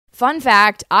Fun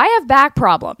fact, I have back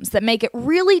problems that make it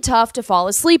really tough to fall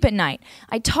asleep at night.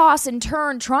 I toss and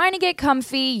turn trying to get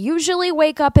comfy, usually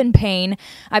wake up in pain.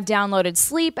 I've downloaded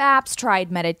sleep apps,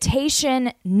 tried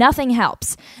meditation, nothing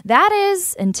helps. That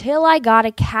is until I got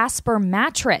a Casper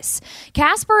mattress.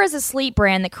 Casper is a sleep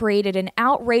brand that created an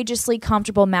outrageously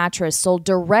comfortable mattress sold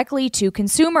directly to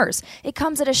consumers. It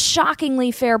comes at a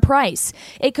shockingly fair price.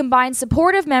 It combines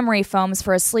supportive memory foams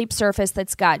for a sleep surface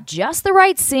that's got just the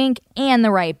right sink and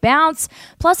the right bounce.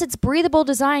 Plus, its breathable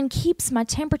design keeps my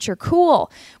temperature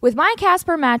cool. With my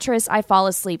Casper mattress, I fall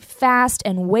asleep fast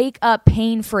and wake up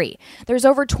pain-free. There's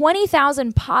over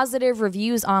 20,000 positive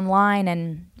reviews online,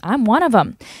 and I'm one of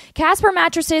them. Casper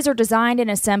mattresses are designed and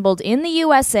assembled in the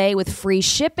USA with free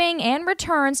shipping and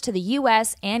returns to the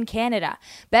US and Canada.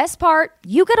 Best part,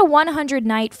 you get a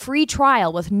 100-night free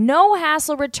trial with no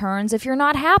hassle returns if you're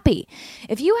not happy.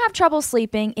 If you have trouble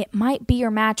sleeping, it might be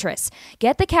your mattress.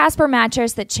 Get the Casper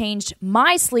mattress that changed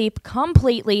my sleep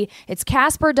completely. It's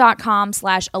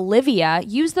casper.com/Olivia.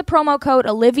 Use the promo code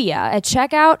Olivia at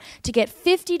checkout to get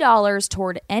 $50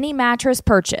 toward any mattress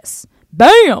purchase.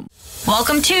 Bam!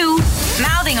 Welcome to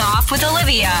Mouthing Off with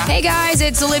Olivia. Hey guys,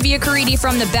 it's Olivia Caridi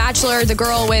from The Bachelor, the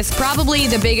girl with probably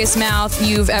the biggest mouth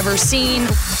you've ever seen.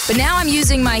 But now I'm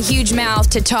using my huge mouth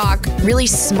to talk really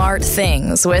smart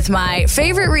things with my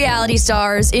favorite reality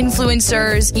stars,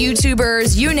 influencers,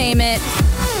 YouTubers, you name it.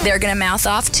 They're gonna mouth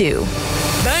off too.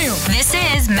 Bam! This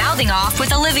is Mouthing Off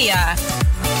with Olivia.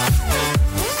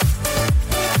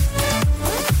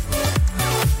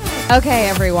 Okay,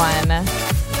 everyone.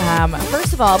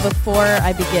 First of all, before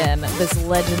I begin this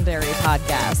legendary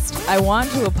podcast, I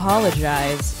want to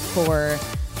apologize for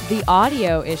the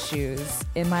audio issues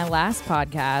in my last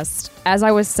podcast. As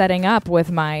I was setting up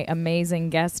with my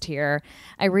amazing guest here,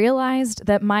 I realized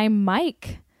that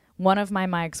one of my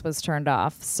mics was turned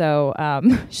off. So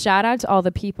shout out to all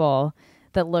the people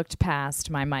that looked past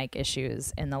my mic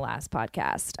issues in the last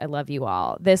podcast. I love you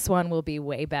all. This one will be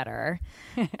way better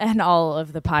and all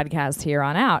of the podcasts here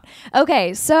on out.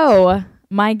 Okay, so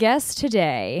my guest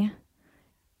today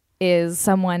is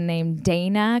someone named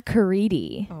Dana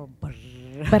Caridi. Oh,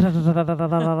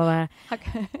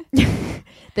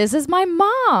 This is my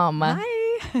mom.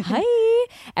 Hi. Hi.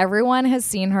 Everyone has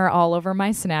seen her all over my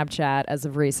Snapchat as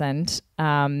of recent.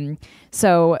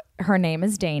 So her name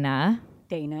is Dana.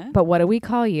 But what do we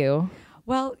call you?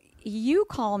 Well, you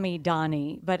call me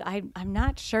Donnie, but I'm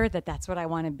not sure that that's what I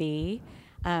want to be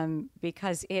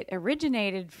because it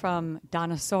originated from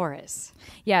Donosaurus.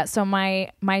 Yeah, so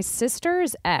my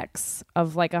sister's ex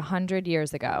of like 100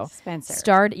 years ago, Spencer,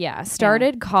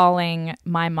 started calling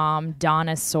my mom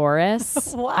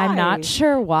Donosaurus. Why? I'm not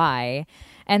sure why.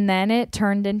 And then it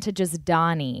turned into just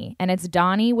Donnie, and it's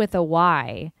Donnie with a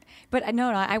Y. But no,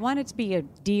 I want it to be a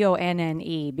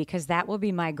Donne because that will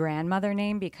be my grandmother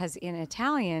name because in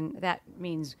Italian that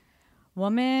means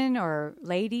woman or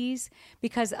ladies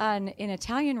because in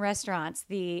Italian restaurants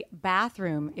the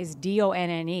bathroom is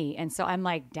Donne and so I'm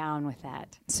like down with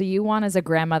that. So you want as a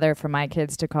grandmother for my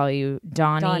kids to call you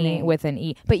Donnie with an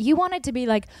E, but you want it to be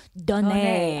like Donne.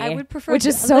 I would prefer which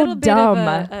is a so little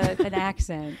dumb. bit of an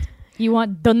accent. You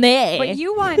want Donne. But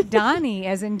you want Donnie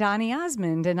as in Donny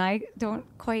Osmond, and I don't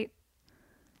quite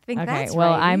think that's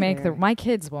well, right I either. my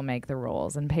kids will make the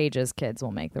rules, and Paige's kids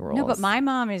will make the rules. No, but my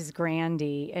mom is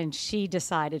Grandy, and she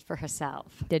decided for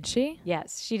herself. Did she?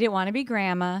 Yes, she didn't want to be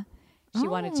grandma. She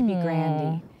wanted to be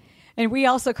Grandy. And we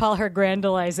also call her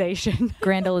Grandalization.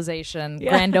 Grandalization.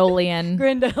 Grandolian.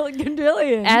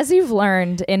 Grandolian. As you've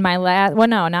learned in my last, well,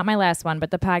 no, not my last one,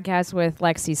 but the podcast with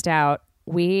Lexi Stout,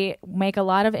 we make a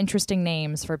lot of interesting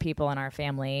names for people in our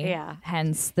family. Yeah.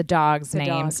 Hence the dogs'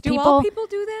 names. Do all people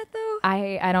do that, though?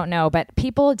 I don't know, but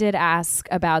people did ask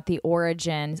about the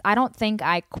origins. I don't think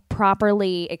I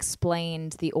properly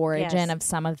explained the origin of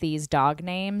some of these dog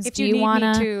names. If you need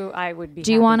me to, I would be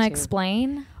Do you want to happy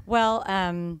explain? Well,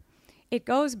 it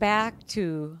goes back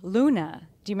to Luna.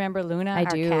 Do you remember Luna, our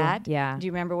cat? Yeah. Do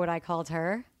you remember what I called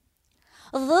her?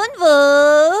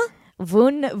 Vunvu.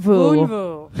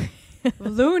 Vunvu.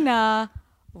 Luna,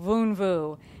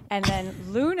 Vunvu. And then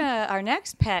Luna, our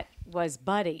next pet, was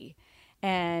Buddy.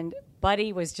 And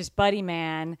Buddy was just Buddy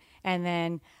Man. And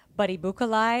then Buddy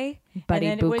Bukalai. Buddy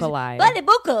Bukalai. Buddy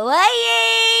Bukalai.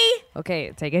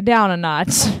 Okay, take it down a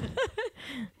notch.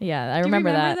 Yeah, I remember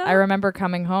remember that. that? I remember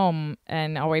coming home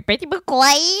and Buddy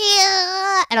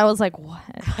Bukalai. And I was like, what?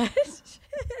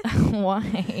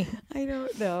 Why? I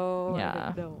don't know. Yeah. I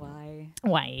don't know why.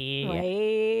 Why?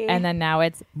 And then now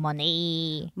it's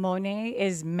money. Monet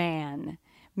is man.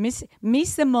 Miss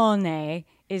Simone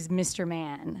is Mr.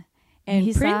 Man. And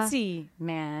Misa? Princey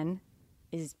Man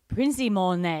is Princey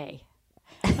Monet.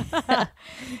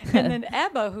 And then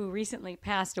Ebba, who recently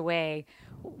passed away,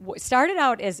 started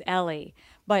out as Ellie.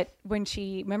 But when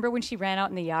she ran out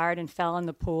in the yard and fell in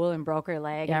the pool and broke her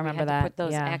leg? Yeah, I and remember we had that. to put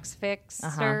those Yeah.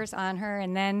 X-Fixers on her.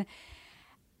 And then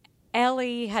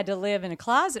Ellie had to live in a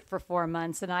closet for 4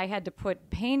 months, and I had to put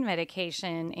pain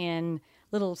medication in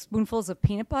little spoonfuls of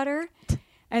peanut butter.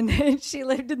 And then she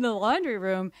lived in the laundry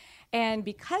room. And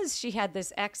because she had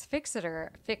this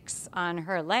fix on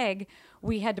her leg,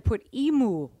 we had to put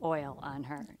emu oil on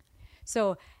her.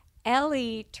 So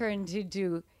Ellie turned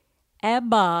into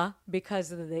Ebba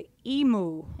because of the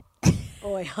emu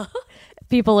oil.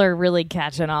 People are really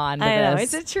catching on to I know,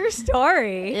 this. it's a true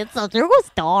story. It's a true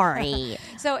story.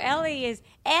 So Ellie is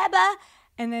Ebba,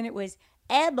 and then it was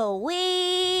Ebba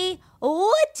wee,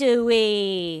 what do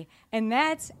we? And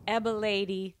that's Ebba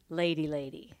lady.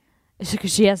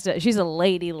 Because she has to. She's a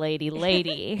lady. It's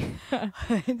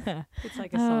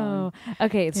like a song. Oh,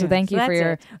 okay. So Yeah, thank so you for that's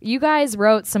your. it. You guys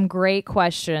wrote some great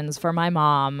questions for my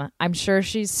mom. I'm sure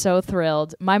she's so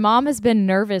thrilled. My mom has been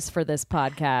nervous for this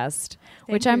podcast,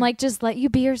 which I'm you. like, just let you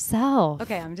be yourself.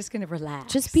 Okay, I'm just going to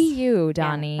relax. Just be you, Yeah,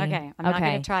 Donnie. okay, I'm not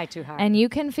going to try too hard. And you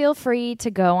can feel free to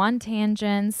go on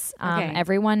tangents. Okay.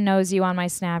 Everyone knows you on my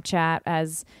Snapchat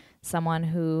as someone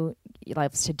who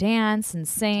loves to dance and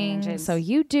sing. Tangents. So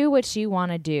you do what you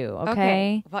want to do,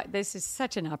 okay? But this is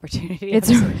such an opportunity.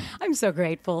 It's- I'm so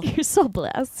grateful. You're so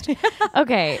blessed.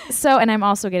 Okay, so, and I'm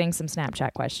also getting some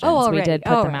Snapchat questions. already. We did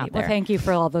put them out there. Well, thank you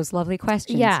for all those lovely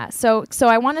questions. Yeah. So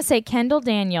I want to say Kendall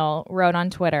Daniel wrote on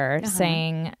Twitter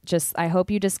saying, just, I hope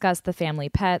you discuss the family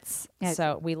pets. Yeah.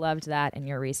 So we loved that in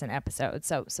your recent episode.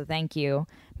 So thank you,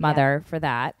 Mother, for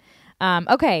that.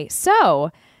 Okay. So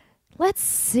let's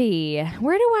see.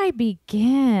 Where do I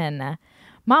begin?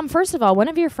 Mom, first of all, one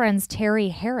of your friends, Terry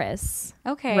Harris,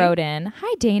 Okay. wrote in,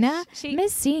 "Hi, Dana. She-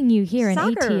 Miss seeing you here in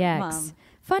Soccer ATX. mom.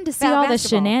 Fun to see About all the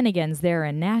basketball. shenanigans there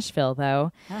in Nashville,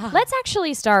 though. Let's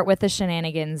actually start with the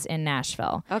shenanigans in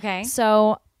Nashville. Okay.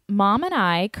 So, Mom and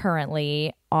I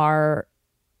currently are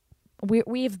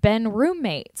we've been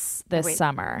roommates this Wait,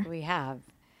 summer. We have.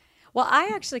 Well,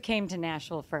 I actually came to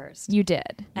Nashville first. You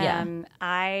did, yeah.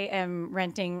 I am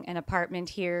renting an apartment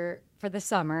here for the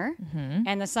summer, Mm-hmm.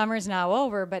 and the summer's now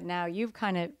over, but now you've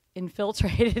kind of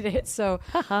infiltrated it, so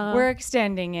we're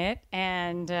extending it,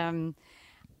 and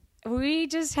we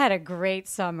just had a great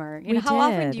summer. You know, how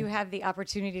often did. do you have the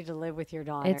opportunity to live with your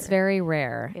daughter? It's very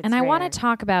rare. It's And I want rare. to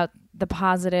talk about the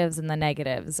positives and the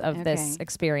negatives of this Okay.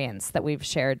 experience that we've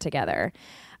shared together.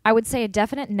 I would say a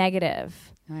definite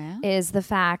negative Oh, yeah? is the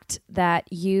fact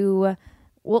that you,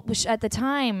 well, at the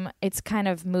time it's kind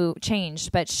of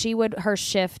changed, but her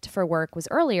shift for work was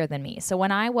earlier than me. So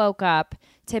when I woke up,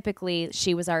 typically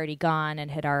she was already gone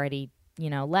and had already,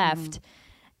 left.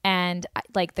 And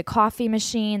like the coffee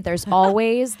machine, there's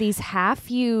always these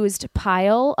half-used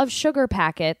pile of sugar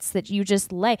packets that you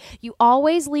just lay. You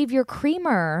always leave your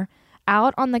creamer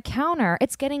out on the counter.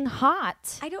 It's getting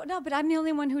hot. I don't know, but I'm the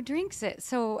only one who drinks it,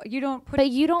 so you don't put. But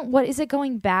you don't, what is it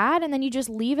going bad? And then you just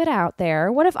leave it out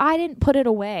there. What if I didn't put it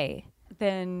away?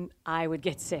 Then I would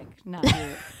get sick, not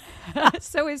you.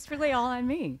 So it's really all on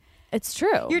me. It's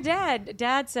true. Your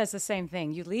dad says the same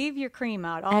thing. You leave your cream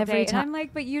out all Every day. time. And I'm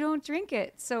like, but you don't drink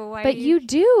it. So why But you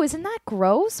do. Isn't that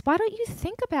gross? Why don't you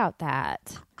think about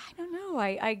that? I don't know.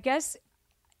 I guess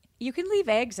you can leave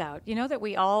eggs out. You know that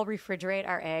we all refrigerate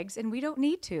our eggs and we don't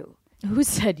need to. Who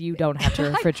said you don't have to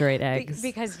refrigerate eggs?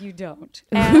 Because you don't.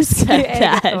 Who Ask said the egg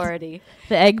that? authority.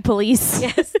 The egg police?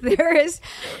 Yes, there is.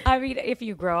 I mean, if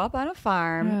you grow up on a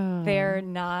farm, they're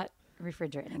not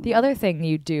refrigerating. The other thing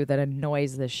you do that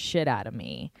annoys the shit out of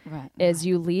me Right. is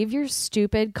you leave your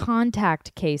stupid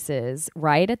contact cases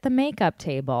right at the makeup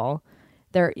table.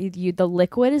 The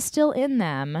liquid is still in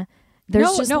them.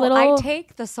 There's just little. I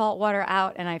take the salt water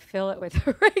out and I fill it with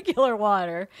regular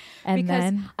water And because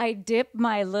then? I dip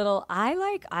my little. I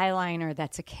like eyeliner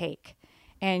that's a cake,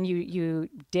 and you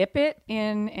dip it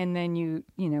in, and then you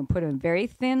put a very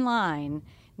thin line.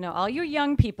 All you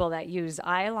young people that use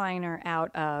eyeliner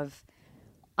out of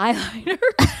eyeliner,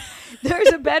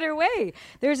 there's a better way.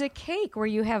 There's a cake where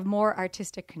you have more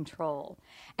artistic control,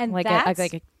 and like that's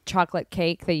a chocolate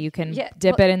cake that you can yeah,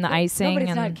 dip well, it in the no, icing. No, but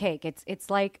it's and not cake. It's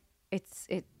like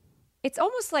it's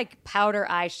almost like powder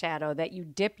eyeshadow that you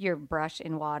dip your brush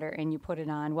in water and you put it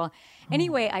on. Well,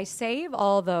 anyway, I save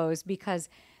all those because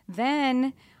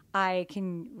then I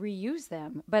can reuse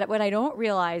them. But what I don't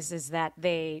realize is that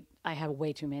I have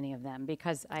way too many of them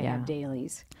because I Yeah. have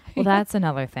dailies. Well, that's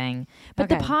another thing. But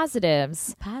the Okay.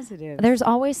 positives, Positive. there's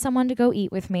always someone to go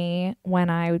eat with me when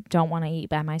I don't want to eat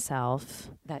by myself.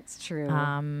 That's true.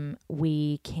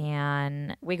 We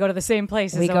can we go to the same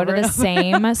places. we go to over and the over.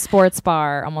 same sports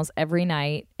bar almost every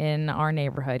night in our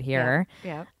neighborhood here.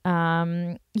 Yeah.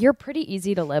 You're pretty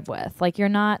easy to live with. Like, you're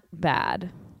not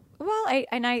bad. Well,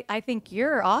 I think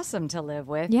you're awesome to live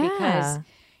with Yeah. because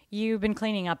you've been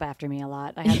cleaning up after me a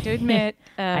lot. I have to admit.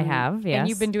 I have, yes. And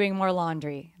you've been doing more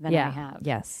laundry than I have.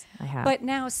 Yes, I have. But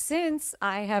now, since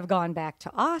I have gone back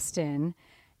to Austin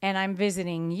and I'm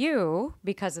visiting you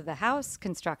because of the house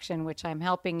construction, which I'm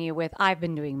helping you with, I've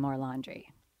been doing more laundry.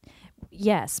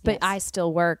 yes, but Yes. I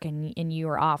still work and you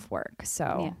are off work. So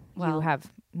Yeah, you well-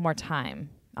 have more time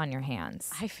on your hands.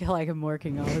 I feel like I'm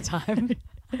working all the time.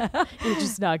 You're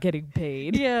just not getting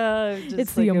paid. yeah. Just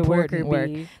It's like the a important worker work.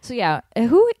 bee. So yeah,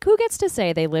 who gets to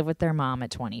say they live with their mom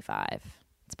at 25?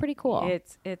 It's pretty cool.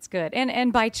 It's good.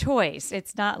 And by choice.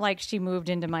 It's not like she moved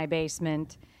into my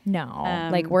basement. No,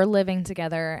 like we're living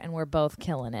together and we're both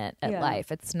killing it at Yeah.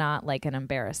 life. It's not like an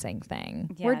embarrassing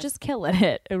thing. We're Yes. just killing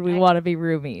it and we want to be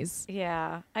roomies.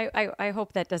 Yeah. I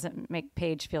hope that doesn't make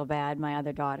Paige feel bad, my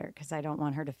other daughter, because I don't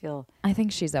want her to feel. I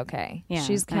think she's okay. Yeah,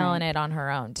 she's all killing right. it on her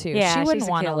own too. Yeah, she she's wouldn't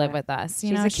a want to live killer. with us. You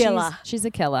She's know, a killer. She's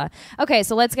a killer. Okay,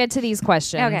 so let's get to these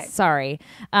questions. Okay. Sorry.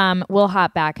 We'll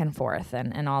hop back and forth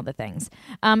and all the things.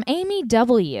 Amy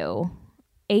W.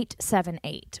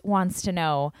 878 wants to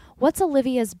know, what's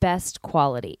Olivia's best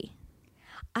quality?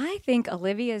 I think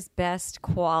Olivia's best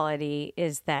quality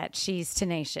is that she's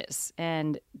tenacious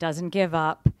and doesn't give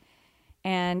up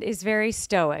and is very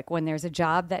stoic. When there's a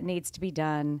job that needs to be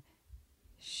done,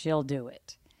 she'll do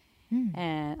it.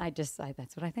 And that's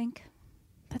what I think.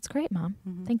 That's great, Mom.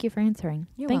 Thank you for answering.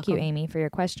 You're Thank you, welcome. Amy, for your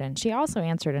question. She also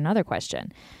answered another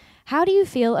question. How do you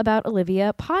feel about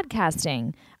Olivia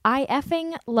podcasting? I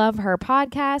effing love her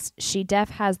podcast. She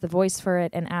def has the voice for it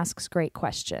and asks great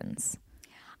questions.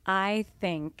 I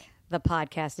think the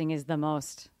podcasting is the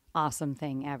most awesome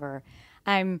thing ever.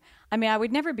 I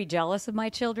would never be jealous of my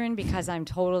children because I'm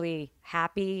totally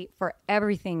happy for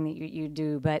everything that you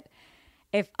do. But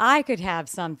if I could have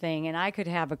something and I could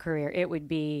have a career, it would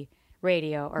be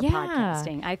radio or Yeah.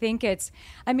 podcasting. I think yes,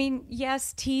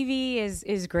 TV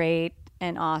is great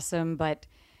and awesome, but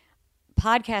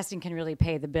podcasting can really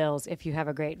pay the bills if you have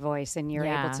a great voice and you're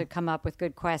Yeah. able to come up with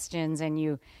good questions and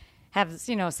you have,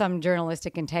 some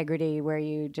journalistic integrity where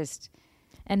you just.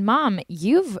 And Mom,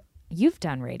 you've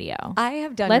done radio. I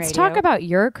have done Let's radio. talk about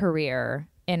your career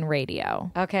in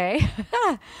radio. Okay.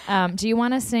 Do you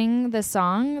want to sing the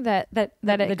song that it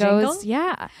the goes? jingle?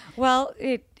 Yeah. Well,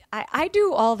 I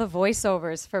do all the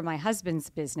voiceovers for my husband's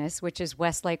business, which is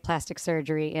Westlake Plastic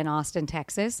Surgery in Austin,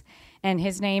 Texas. And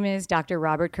his name is Dr.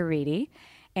 Robert Caridi.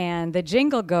 And the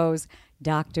jingle goes,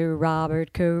 Dr.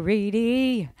 Robert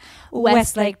Caridi,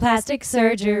 Westlake Plastic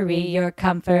Surgery, your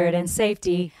comfort and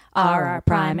safety are our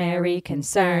primary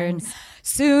concerns.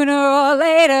 Sooner or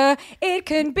later, it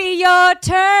can be your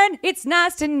turn. It's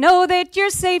nice to know that your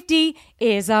safety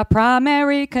is our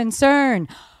primary concern.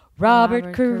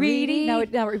 Robert Caridi. Now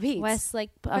it repeats. Westlake.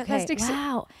 Okay. Plastic sur-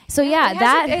 Wow. So yeah,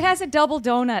 it has a double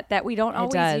donut that we don't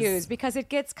always does. use because it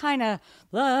gets kind of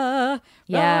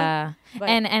Yeah. But-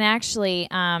 and actually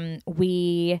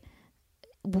we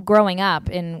growing up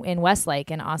in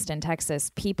Westlake in Austin,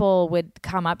 Texas, people would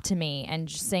come up to me and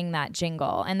sing that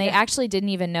jingle and they actually didn't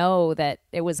even know that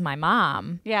it was my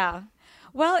mom. Yeah.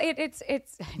 Well, it's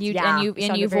You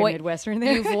sounded very Midwestern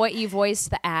there. you voiced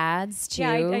the ads too.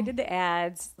 Yeah, I did the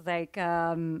ads. Like,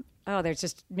 there's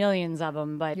just millions of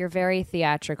them. But You're very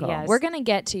theatrical. Yes. We're going to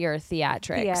get to your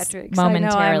theatrics, theatrics.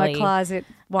 momentarily. I know I'm a closet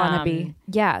wannabe.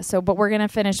 Yeah, but we're going to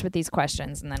finish with these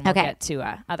questions and then we'll Okay. get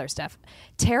to other stuff.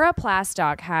 Tara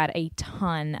Plastock had a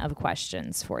ton of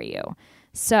questions for you.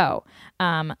 So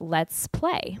let's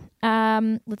play.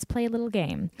 Let's play a little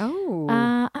game.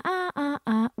 Oh.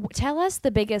 Tell us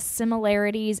the biggest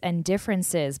similarities and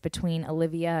differences between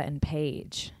Olivia and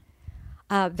Paige.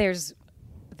 There's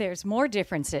more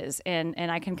differences, and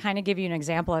I can kind of give you an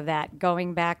example of that.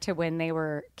 Going back to when they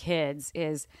were kids,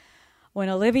 is when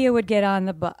Olivia would get on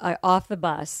off the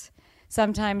bus.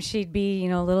 Sometimes she'd be,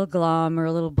 a little glum or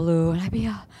a little blue, and I'd be,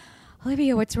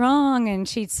 Olivia, what's wrong? And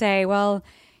she'd say, well,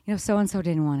 so and so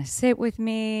didn't want to sit with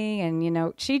me,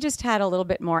 and she just had a little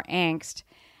bit more angst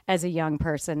as a young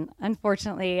person.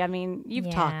 Unfortunately, you've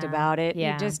talked Yeah. about it.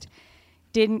 Yeah. You just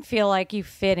didn't feel like you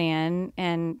fit in,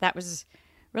 and that was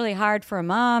really hard for a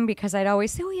mom because I'd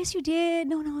always say, oh, yes, you did.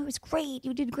 No, it was great.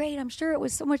 You did great. I'm sure it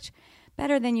was so much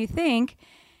better than you think.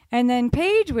 And then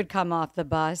Paige would come off the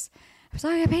bus. I was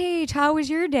like, Paige, how was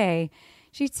your day?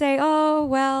 she'd say, "Oh,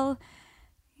 well,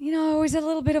 you know, it was a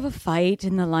little bit of a fight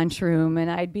in the lunchroom," and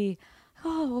I'd be,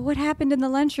 "Oh, well, what happened in the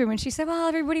lunchroom?" And she said, "Well,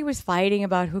 everybody was fighting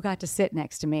about who got to sit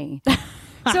next to me."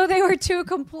 So they were two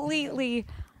completely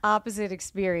opposite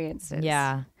experiences.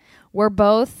 Yeah.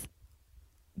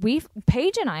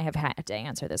 Paige and I have had to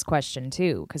answer this question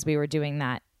too, because we were doing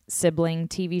that sibling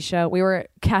TV show. We were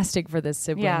casting for this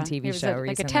sibling TV it was show like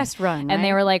recently. a test run, And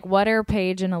they right? were like, what are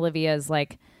Paige and Olivia's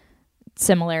like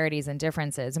similarities and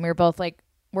differences? And we were both like,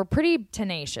 we're pretty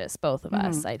tenacious, both of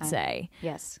us, I'd say.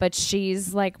 Yes. But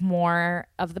she's like more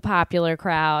of the popular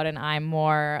crowd and I'm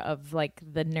more of like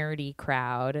the nerdy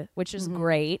crowd, which is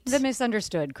great. The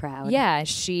misunderstood crowd. Yeah,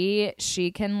 she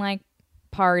can like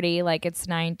party like it's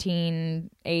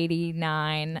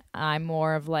 1989. I'm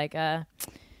more of like a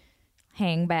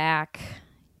hang back,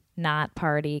 not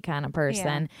party kind of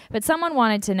person. But someone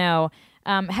wanted to know,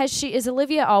 is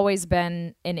Olivia always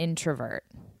been an introvert?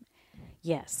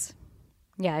 Yes.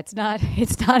 Yeah, it's not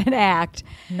an act.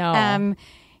 No.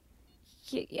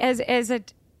 As a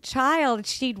child,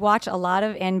 she'd watch a lot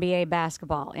of NBA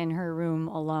basketball in her room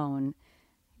alone.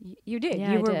 You did.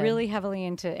 Yeah, You I were did. really heavily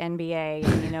into NBA.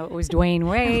 And, it was Dwayne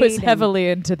Wade. I was and- heavily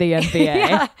into the NBA.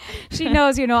 Yeah. She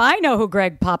knows, I know who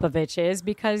Greg Popovich is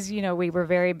because, we were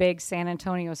very big San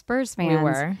Antonio Spurs fans. We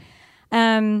were.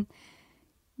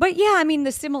 But yeah, I mean,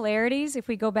 the similarities, if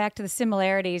we go back to the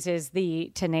similarities, is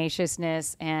the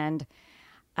tenaciousness and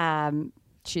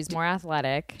She's more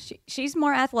athletic. she's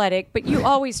more athletic, but you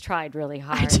always tried really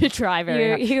hard. I did try very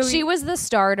hard. You- She was the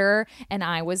starter and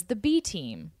I was the B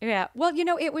team. Yeah. Well,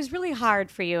 it was really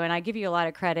hard for you, and I give you a lot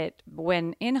of credit.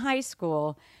 When in high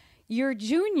school, your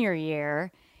junior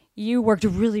year, you worked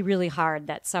really, really hard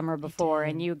that summer before,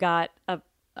 and you got a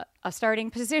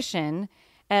starting position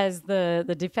as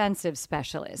the defensive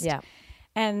specialist. Yeah.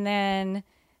 And then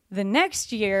the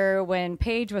next year, when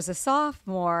Paige was a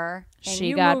sophomore, and She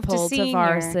you got moved pulled to senior,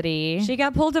 varsity. She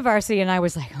got pulled to varsity, and I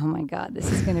was like, "Oh my God,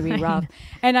 this is going to be rough."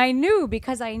 And I knew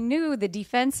because I knew the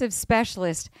defensive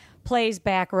specialist plays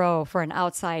back row for an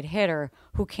outside hitter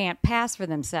who can't pass for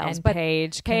themselves. And but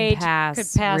Paige Paige could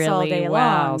pass really all day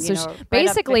well. long. So right up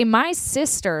basically, my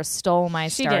sister stole my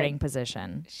She starting did.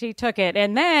 position. she took it,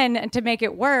 and then to make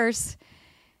it worse,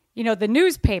 the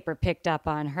newspaper picked up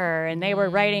on her, and they were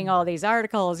writing all these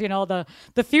articles. The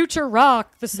future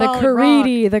rock, the solid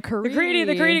Caridi, rock, the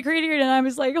Caridi, and I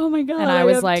was like, oh my God, And I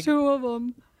was have like, two of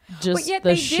them. Just But yet the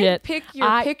they shit. did pick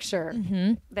your picture.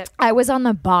 That I was on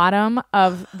the bottom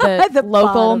of the, The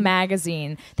local bottom.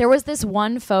 magazine. There was this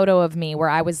one photo of me where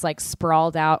I was like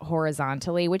sprawled out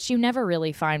horizontally, which you never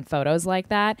really find photos like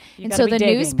that. And gotta so be the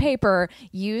digging. newspaper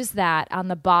used that on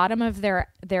the bottom of their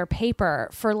paper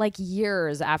for like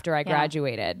years after I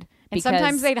graduated. and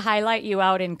sometimes they'd highlight you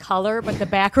out in color, but the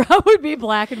background would be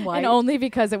black and white. and only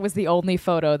because it was the only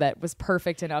photo that was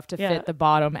perfect enough to Yeah. fit the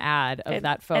bottom ad of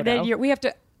that photo. And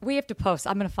then we have to post.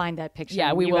 I'm going to find that picture. Yeah,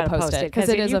 and we you will gotta post it because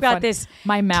it is you a got fun. this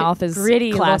My mouth is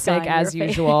gritty look classic on as your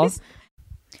usual. face.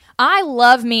 I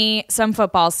love me some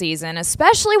football season,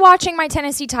 especially watching my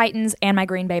Tennessee Titans and my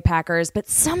Green Bay Packers, but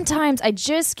sometimes I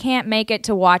just can't make it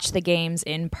to watch the games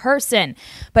in person.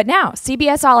 But now,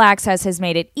 CBS All Access has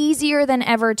made it easier than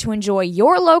ever to enjoy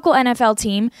your local NFL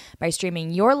team by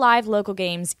streaming your live local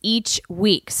games each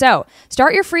week. So,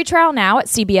 start your free trial now at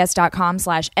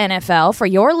cbs.com/NFL for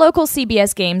your local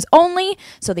CBS games only.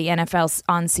 So the NFL's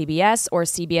on CBS or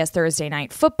CBS Thursday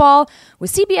Night Football.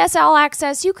 With CBS All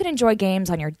Access, you can enjoy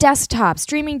games on your desktop,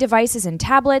 streaming devices, and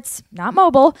tablets, not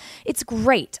mobile. It's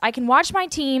great. I can watch my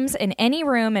teams in any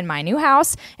room in my new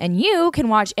house, and you can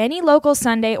watch any local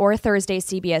Sunday or Thursday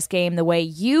CBS game the way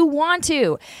you want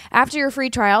to. After your free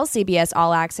trial, CBS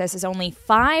All Access is only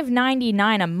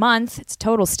 $5.99 a month. It's a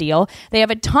total steal. They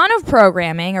have a ton of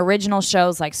programming, original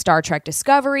shows like Star Trek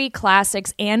Discovery,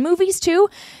 classics, and movies too.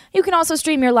 You can also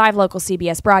stream your live local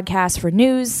CBS broadcasts for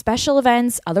news, special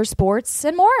events, other sports,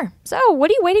 and more. So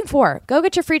what are you waiting for? Go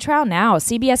get your free trial now.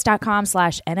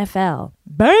 CBS.com/NFL.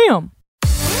 Bam!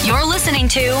 You're listening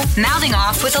to Mouthing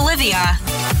Off with Olivia.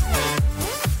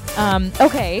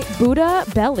 Okay, Buddha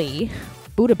Belly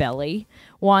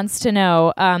wants to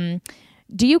know,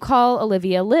 do you call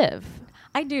Olivia Liv?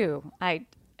 I do.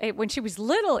 When she was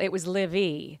little, it was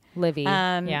Livy. Livy,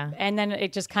 yeah. And then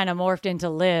it just kind of morphed into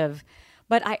Liv.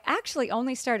 But I actually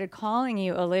only started calling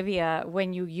you Olivia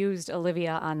when you used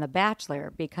Olivia on The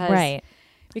Bachelor because Right.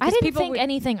 because I didn't people think would-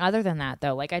 anything other than that,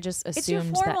 though. Like, I just It's your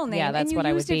assumed formal that, name, yeah, that's and you what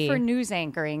I would used it be. for news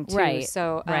anchoring too. Right,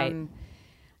 So, right.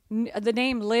 The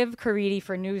name Liv Caridi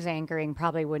for news anchoring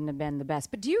probably wouldn't have been the best.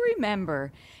 But do you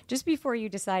remember, just before you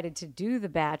decided to do The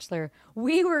Bachelor,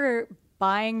 we were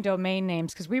buying domain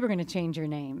names because we were going to change your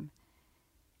name.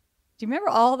 Do you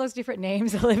remember all those different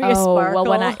names? Olivia Oh Sparkle.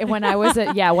 well, when I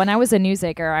was a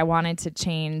newsacre, I wanted to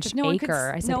change no one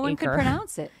acre. I said no one could acre.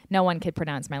 pronounce it. No one could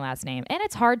pronounce my last name, and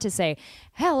it's hard to say.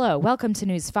 Hello, welcome to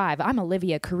News 5. I'm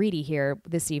Olivia Caridi here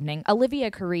this evening.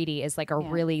 Olivia Caridi is like a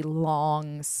really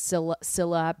long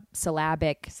syllabic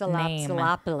name.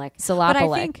 Syllabic. Syllabic. But I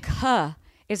think "k"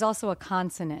 is also a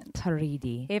consonant.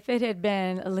 Caridi. If it had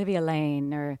been Olivia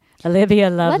Lane or Olivia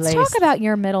Lovelace. Let's talk about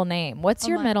your middle name. What's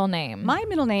your middle name? My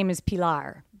middle name is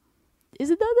Pilar.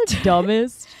 Isn't that the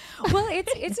dumbest? Well, it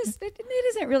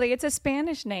isn't really. It's a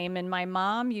Spanish name, and my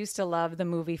mom used to love the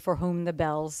movie For Whom the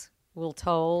Bells Will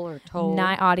Toll or Toll.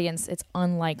 Audience, it's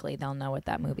unlikely they'll know what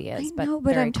that movie is. I know,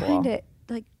 but very I'm cool. trying to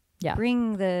Yeah.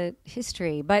 bring the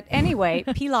history. But anyway,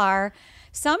 Pilar.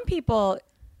 Some people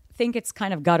think it's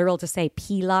kind of guttural to say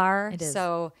Pilar. It is.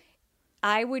 So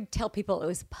I would tell people it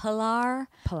was Pilar,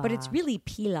 but it's really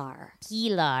Pilar.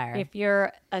 Pilar. If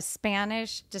you're a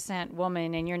Spanish descent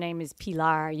woman and your name is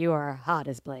Pilar, you are hot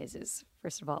as blazes,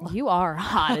 first of all. You are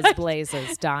hot as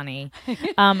blazes, Donnie.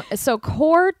 So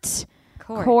Court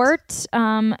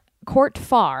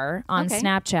Far on Okay.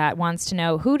 Snapchat wants to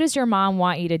know, who does your mom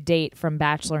want you to date from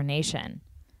Bachelor Nation?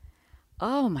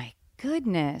 Oh my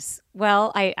goodness.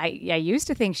 Well, I used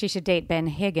to think she should date Ben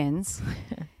Higgins,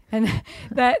 and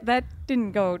that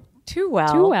didn't go too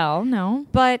well. Too well, no.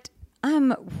 But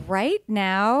right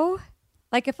now,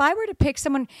 like if I were to pick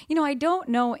someone, I don't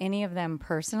know any of them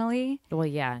personally. Well,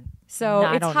 yeah. So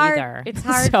I it's don't hard. either. It's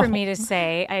hard So- for me to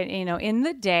say. In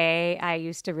the day, I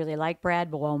used to really like Brad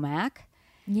Womack.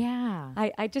 Yeah.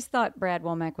 I just thought Brad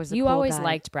Womack was a You cool always guy.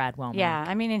 liked Brad Womack. Yeah,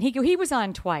 I mean, and he was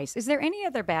on twice. Is there any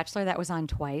other Bachelor that was on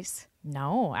twice?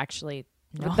 No, actually,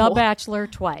 no. The Bachelor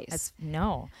twice.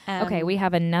 No. Um, Okay, we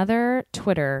have another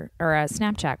Twitter or a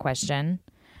Snapchat question.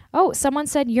 Oh, someone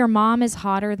said your mom is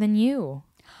hotter than you.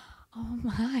 Oh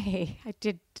my!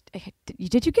 Did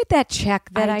you get that check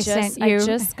that I sent you? I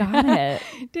just got it.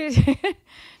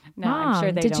 No, Mom, I'm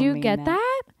sure they did don't you mean get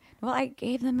that? Well, I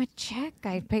gave them a check.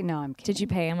 I paid. No, I'm kidding. Did you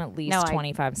pay him at least No,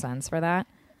 25 cents for that?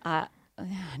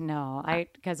 No,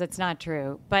 because it's not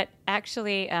true. But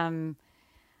actually,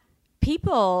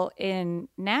 people in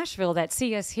Nashville that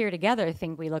see us here together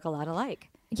think we look a lot alike.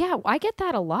 Yeah, I get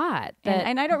that a lot.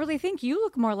 And I don't really think you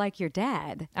look more like your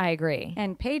dad. I agree.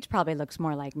 And Paige probably looks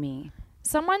more like me.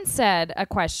 Someone said a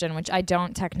question which I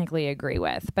don't technically agree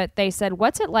with, but they said,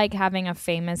 what's it like having a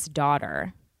famous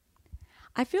daughter?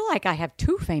 I feel like I have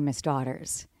two famous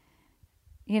daughters.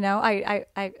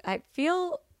 I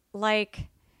feel like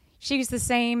she's the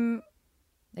same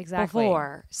Exactly.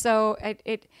 before. So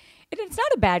it's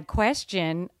not a bad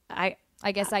question.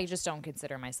 I guess I just don't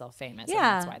consider myself famous. Yeah, And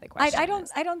that's why the question I don't.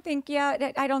 is. I don't think.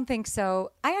 Yeah, I don't think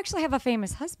so. I actually have a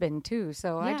famous husband too,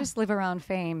 so I Yeah. just live around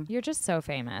fame. You're just so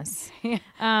famous.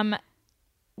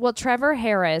 Well, Trevor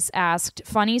Harris asked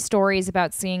funny stories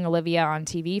about seeing Olivia on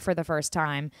TV for the first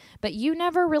time, but you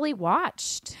never really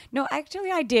watched. No,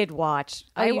 actually, I did watch.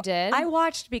 Oh, you did? I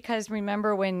watched because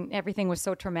remember when everything was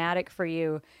so traumatic for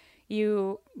you?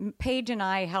 Paige and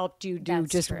I helped you do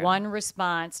That's just true. one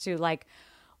response to like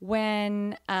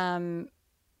when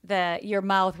your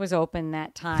mouth was open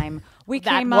that time. We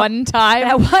That came one up, time?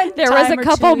 That one There was time a or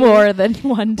couple two. more than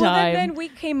one Well, time. then we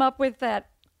came up with that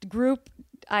group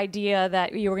idea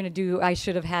that you were going to do. I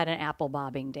should have had an apple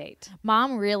bobbing date.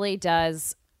 Mom really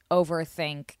does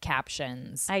overthink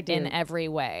captions I do. in every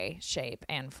way, shape,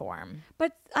 and form.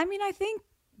 But I mean, I think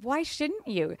why shouldn't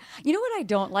you? You know what I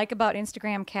don't like about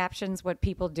Instagram captions? What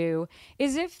people do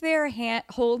is if they're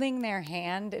holding their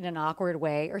hand in an awkward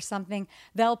way or something,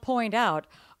 they'll point out,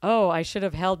 "Oh, I should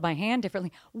have held my hand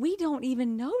differently." We don't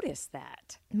even notice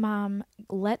that. Mom,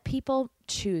 let people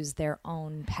choose their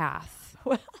own path.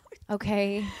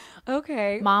 Okay?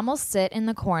 Okay. Mom will sit in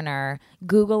the corner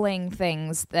Googling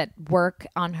things that work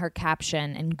on her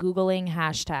caption and Googling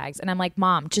hashtags. And I'm like,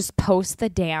 Mom, just post the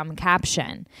damn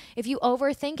caption. If you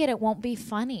overthink it, it won't be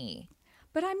funny.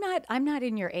 But I'm not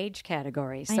in your age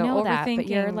category. So I know that, but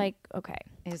you're overthinking like, okay.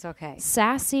 is okay.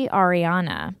 Sassy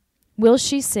Ariana, will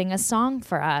she sing a song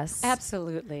for us?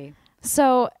 Absolutely.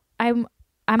 So I'm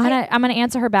gonna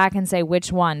answer her back and say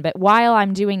which one. But while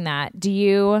I'm doing that, do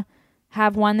you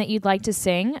have one that you'd like to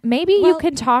sing? Maybe you Well-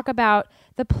 could talk about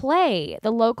the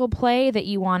local play that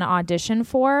you want to audition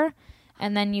for,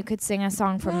 and then you could sing a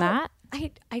song from that.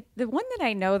 The one that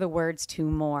I know the words to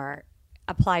more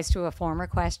applies to a former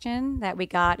question that we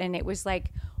got, and it was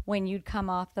like when you'd come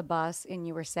off the bus and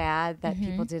you were sad that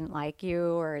people didn't like you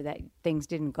or that things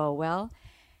didn't go well.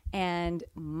 And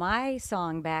my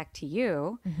song back to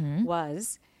you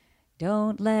was,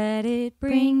 "Don't let it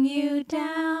bring you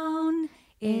down.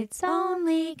 It's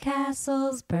only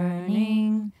castles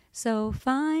burning. So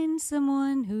find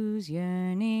someone who's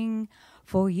yearning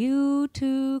for you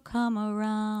to come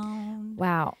around.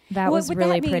 Wow, that was what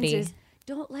really that pretty. means is,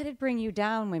 don't let it bring you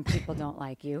down when people don't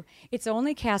like you. It's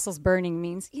only castles burning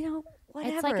means,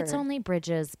 whatever. It's like it's only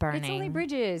bridges burning. It's only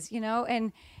bridges,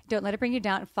 and don't let it bring you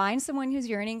down. Find someone who's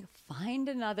yearning. Find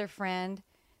another friend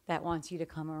that wants you to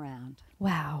come around.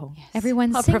 Wow.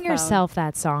 Everyone How sing profound. yourself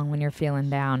that song when you're feeling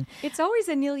down. It's always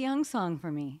a Neil Young song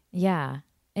for me. Yeah.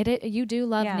 You do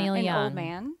love Neil and Young. Old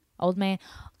Man. Old man.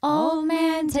 Old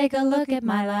man, take a look at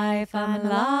my life. I'm a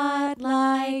lot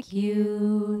like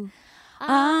you.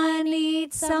 I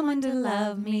need someone to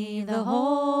love me the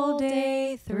whole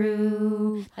day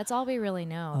through. That's all we really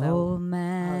know, though. Old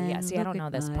man. Oh, yeah. See, I don't look know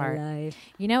at this my part. life.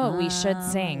 You know what we should I'm a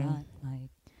sing lot like-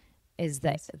 is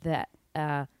that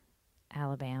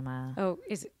Alabama. Oh,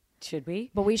 should we?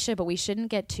 But we shouldn't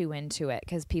get too into it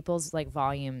because people's like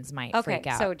volumes might Okay, freak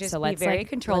out. so just be let's very like,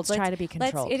 controlled. Let's try to be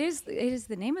controlled. It is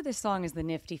the name of the song is the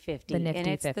Nifty 50. The Nifty and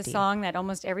it's 50. the song that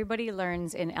almost everybody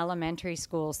learns in elementary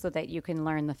school so that you can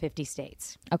learn the 50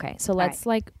 states. Okay, so let's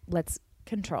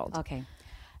controlled. Okay.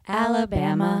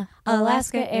 Alabama,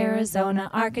 Alaska,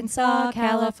 Arizona, Arkansas,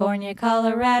 California,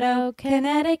 Colorado,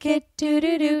 Connecticut,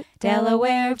 doo-doo-doo,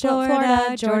 Delaware,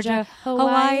 Florida, Georgia,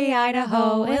 Hawaii,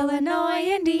 Idaho,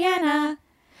 Illinois, Indiana,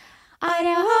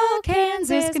 Idaho,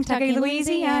 Kansas, Kentucky,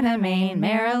 Louisiana, Maine,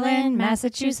 Maryland,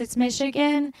 Massachusetts,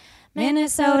 Michigan,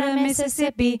 Minnesota,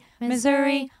 Mississippi,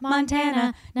 Missouri,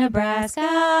 Montana,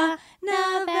 Nebraska,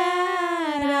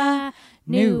 Nevada,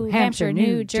 New Hampshire,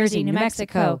 New Jersey, New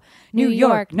Mexico, New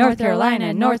York, North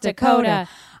Carolina, North Dakota,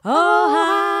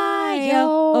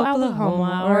 Ohio,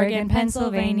 Oklahoma, Oregon,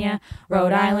 Pennsylvania,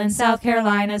 Rhode Island, South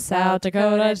Carolina, South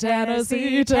Dakota,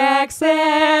 Tennessee,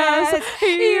 Texas,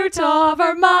 Utah,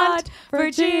 Vermont,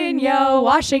 Virginia,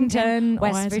 Washington,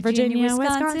 West Virginia,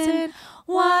 Wisconsin,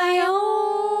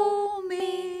 Wyoming.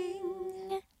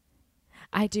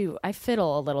 I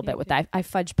fiddle a little bit with that. I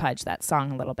fudge pudge that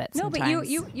song a little bit No, sometimes.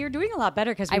 but you're doing a lot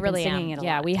better because I we've really been singing am. it a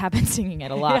Yeah, lot. we have been singing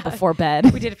it a lot before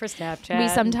bed. We did it for Snapchat. We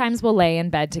sometimes will lay in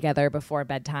bed together before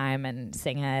bedtime and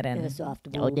sing it. And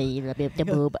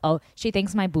oh, she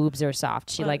thinks my boobs are soft.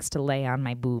 She likes to lay on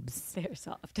my boobs. They're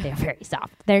soft. They're very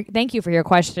soft. Thank you for your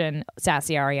question,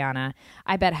 Sassy Ariana.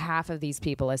 I bet half of these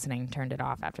people listening turned it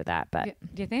off after that, but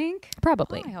Do you think?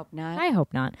 probably. Oh, I hope not. I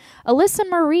hope not. Alyssa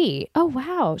Marie. Oh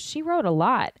wow, she wrote a lot.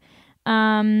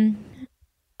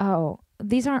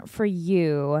 These aren't for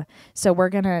you. So we're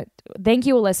gonna thank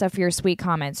you, Alyssa, for your sweet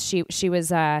comments. She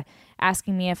was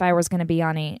asking me if I was gonna be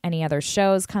on any other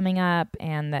shows coming up,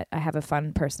 and that I have a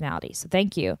fun personality. So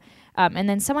thank you. And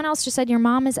then someone else just said your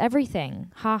mom is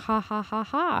everything. Ha ha ha ha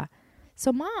ha.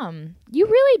 So mom, you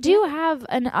really do have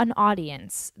an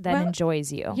audience that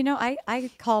enjoys you. You know, I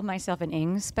call myself an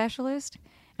ing specialist,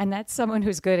 and that's someone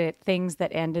who's good at things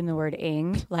that end in the word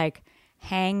ing, like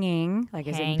hanging, like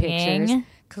as in pictures, Hanging.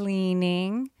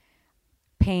 cleaning,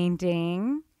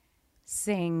 painting,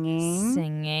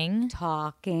 singing,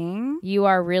 talking, You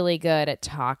are really good at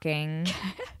talking.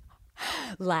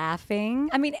 laughing.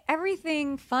 I mean,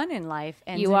 everything fun in life.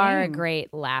 Ends You in are a ing.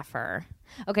 great laugher.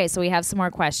 Okay, so we have some more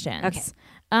questions. Okay.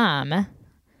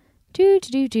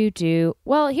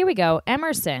 Well, here we go.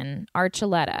 Emerson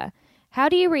Archuleta. How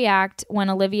do you react when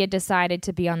Olivia decided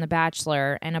to be on The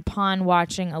Bachelor and upon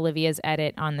watching Olivia's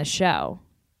edit on the show?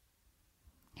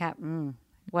 Yeah,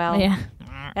 well, Yeah.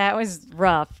 that was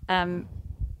rough. I'm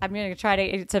going to try to,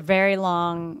 it's a very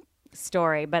long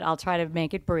story, but I'll try to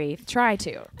make it brief. Try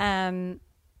to.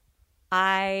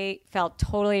 I felt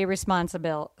totally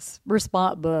responsible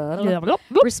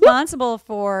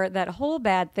for that whole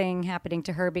bad thing happening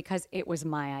to her because it was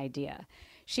my idea.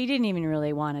 She didn't even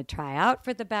really want to try out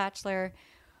for The Bachelor.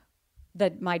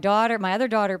 My other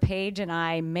daughter, Paige, and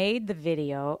I made the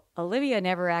video. Olivia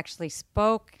never actually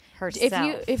spoke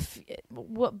herself.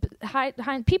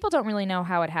 People don't really know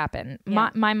how it happened. Yeah.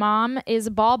 My mom is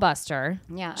a ball buster.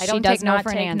 Yeah, I She don't does take no not for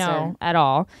an take answer. no at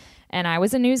all. And I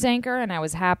was a news anchor, and I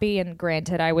was happy. And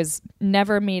granted, I was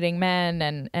never meeting men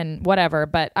and whatever,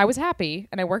 but I was happy,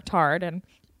 and I worked hard. And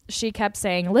she kept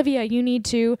saying, Olivia, you need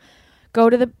to go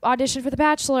to the audition for The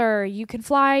Bachelor. You can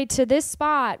fly to this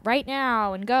spot right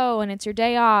now and go, and it's your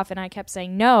day off. And I kept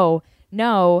saying, no.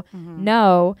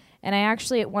 And I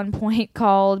actually at one point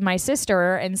called my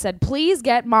sister and said, please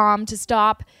get mom to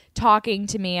stop talking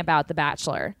to me about The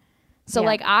Bachelor. So,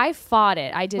 Yeah. I fought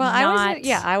it. I did not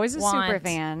I was a super want-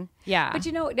 fan. Yeah. But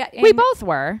you know, We both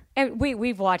were. And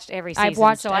we've watched every season. I've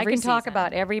watched so every I can talk season.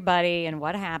 about everybody and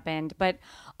what happened. But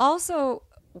also,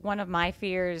 one of my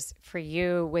fears for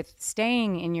you with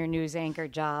staying in your news anchor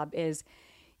job is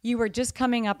you were just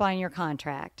coming up on your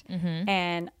contract. Mm-hmm.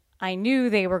 And I knew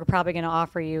they were probably going to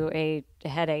offer you a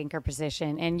head anchor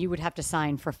position, and you would have to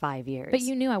sign for 5 years. But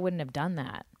you knew I wouldn't have done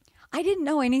that. I didn't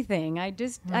know anything. I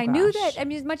knew that. I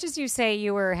mean, as much as you say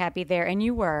you were happy there, and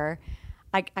you were,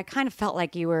 I kind of felt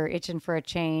like you were itching for a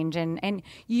change, and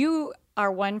you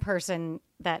are one person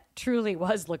that truly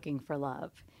was looking for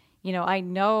love. You know, I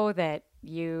know that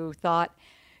you thought,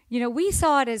 you know, we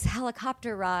saw it as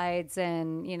helicopter rides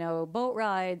and, you know, boat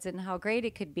rides and how great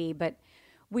it could be, but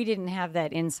we didn't have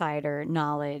that insider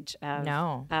knowledge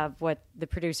of what the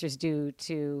producers do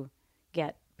to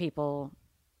get people,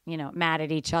 you know, mad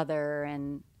at each other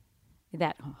and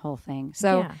that whole thing.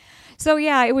 So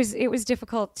it was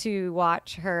difficult to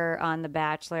watch her on The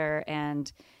Bachelor,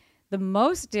 and the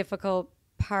most difficult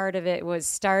part of it was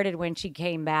started when she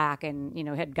came back and, you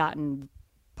know, had gotten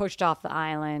pushed off the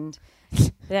island.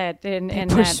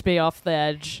 And Pushed me off the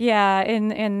edge. Yeah,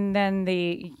 and then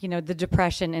the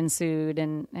depression ensued,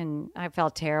 and I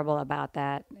felt terrible about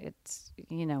that. It's,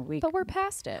 you know, but we're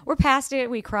past it. We're past it.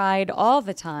 We cried all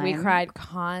the time. We cried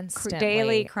constantly,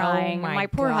 daily crying. Oh my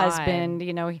poor husband,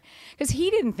 you know, because he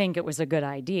didn't think it was a good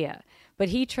idea, but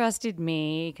he trusted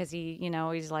me because he, you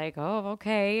know, he's like, oh,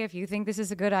 okay, if you think this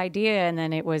is a good idea, and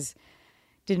then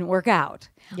didn't work out.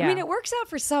 Yeah. I mean, it works out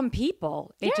for some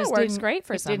people. It just works didn't, great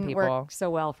for some didn't people. Work so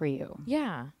well for you.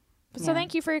 Yeah. So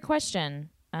thank you for your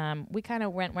question. We kind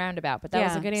of went roundabout, but that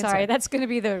was a good answer. Sorry, that's going to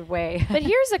be the way. But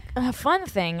here's a fun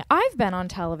thing. I've been on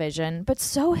television, but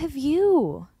so have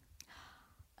you.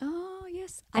 Oh,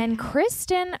 yes. And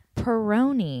Kristen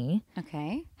Peroni.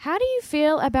 Okay. How do you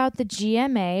feel about the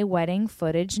GMA wedding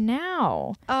footage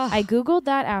now? I Googled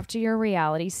that after your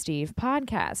Reality Steve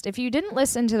podcast. If you didn't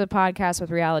listen to the podcast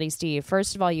with Reality Steve,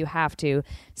 first of all, you have to.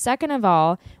 Second of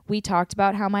all, we talked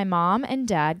about how my mom and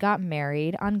dad got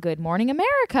married on Good Morning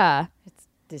America.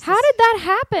 How did that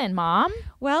happen, Mom?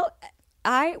 Well,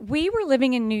 we were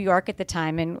living in New York at the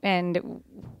time, and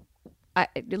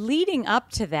leading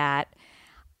up to that,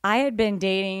 I had been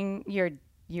dating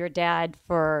your dad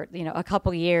for, you know, a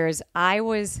couple years. I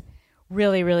was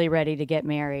really, really ready to get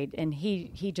married, and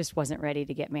he just wasn't ready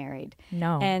to get married.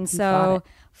 No. And so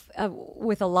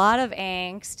with a lot of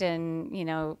angst and, you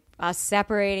know, us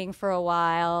separating for a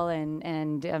while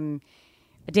and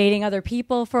dating other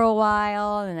people for a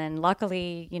while, and then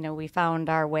luckily, you know, we found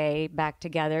our way back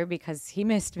together because he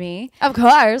missed me. Of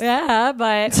course. Yeah,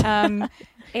 but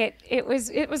it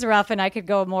was rough, and I could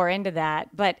go more into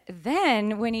that. But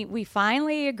then when we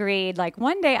finally agreed, like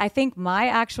one day, I think my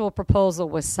actual proposal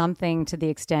was something to the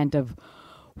extent of,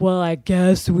 well, I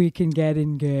guess we can get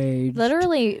engaged.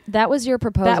 Literally, that was your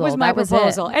proposal. That was my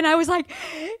proposal. It. And I was like,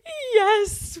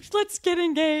 yes, let's get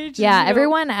engaged. Yeah, you know?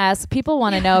 everyone asks, people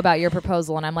want to know about your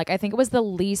proposal. And I'm like, I think it was the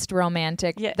least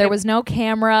romantic. Yeah, there was no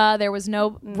camera. There was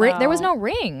no there was no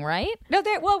ring, right? No,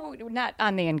 not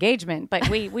on the engagement, but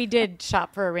we did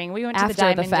shop for a ring. We went to After the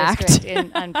Diamond the fact.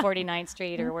 District on 49th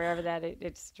Street or wherever that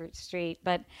it's street.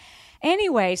 But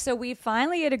anyway, so we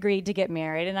finally had agreed to get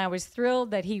married, and I was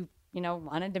thrilled that he, you know,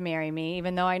 wanted to marry me,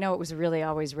 even though I know it was really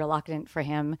always reluctant for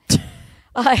him.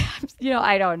 You know,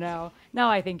 I don't know. Now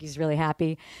I think he's really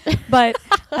happy. But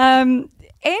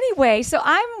anyway, so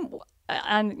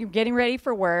I'm getting ready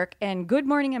for work, and Good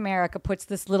Morning America puts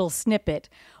this little snippet.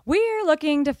 We're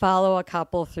looking to follow a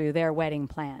couple through their wedding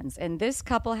plans, and this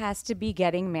couple has to be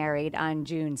getting married on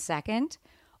June 2nd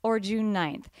or June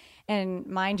 9th. And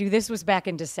mind you, this was back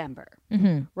in December,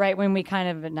 right when we kind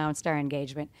of announced our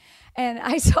engagement. And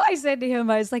I said to him,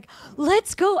 I was like,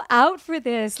 let's go out for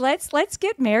this. Let's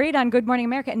get married on Good Morning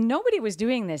America. And nobody was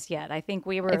doing this yet. I think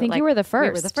you were the first. We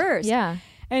were the first. Yeah.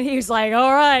 And he was like,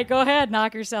 all right, go ahead,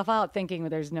 knock yourself out, thinking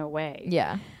there's no way.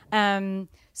 Yeah.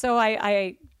 So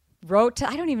I wrote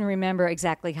I don't even remember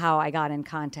exactly how I got in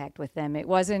contact with them. It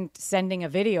wasn't sending a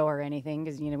video or anything,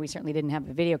 because, you know, we certainly didn't have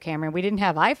a video camera. We didn't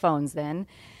have iPhones then.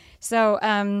 So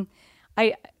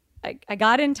I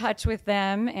got in touch with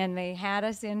them, and they had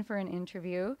us in for an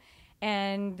interview,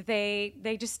 and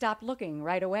they just stopped looking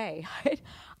right away.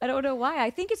 I don't know why. I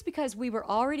think it's because we were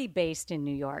already based in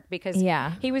New York, because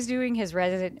he was doing his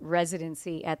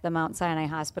residency at the Mount Sinai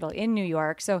Hospital in New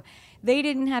York. So they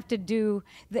didn't have to do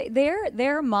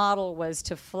their model was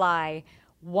to fly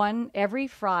every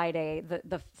Friday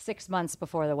the 6 months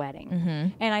before the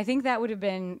wedding. And I think that would have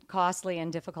been costly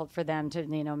and difficult for them to,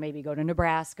 you know, maybe go to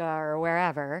Nebraska or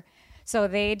wherever. So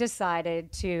they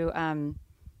decided to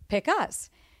pick us.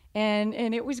 And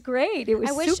it was great. It was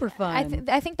super fun.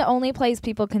 I think the only place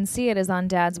people can see it is on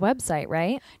Dad's website,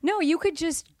 right? No, you could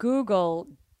just Google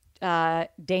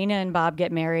Dana and Bob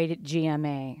get married at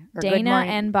GMA. Or Dana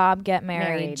and Bob get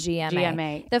married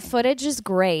GMA. The footage is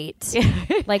great.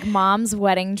 Like, Mom's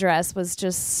wedding dress was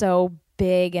just so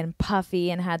big and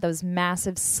puffy and had those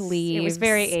massive sleeves. It was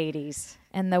very 80s.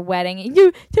 And the wedding,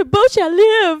 you to both shall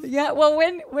live. Yeah, well,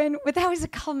 but that was a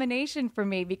culmination for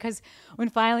me because when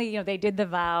finally, they did the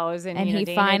vows and He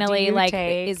Dana, finally do you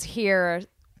take? is here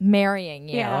marrying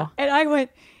you. Yeah, and I went,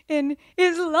 and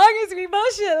as long as we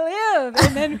both shall live,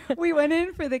 and then we went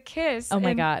in for the kiss. Oh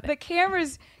my and God. the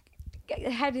cameras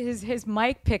had his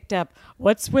mic picked up.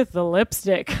 What's with the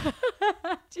lipstick?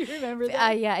 Do you remember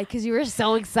that? Yeah, because you were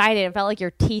so excited. It felt like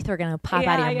your teeth were going to pop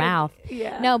out of your mouth.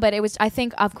 Yeah. No, but it was, I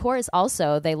think, of course,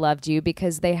 also they loved you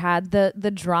because they had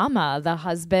the drama. The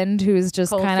husband who's just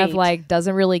Cold kind of feet. like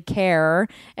doesn't really care.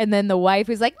 And then the wife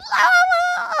who's like,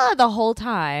 la, la, la, the whole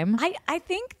time. I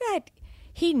think that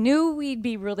he knew we'd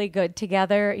be really good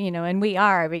together, and we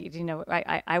are. But,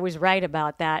 I was right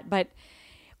about that. But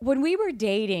when we were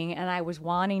dating and I was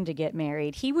wanting to get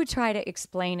married, he would try to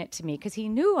explain it to me because he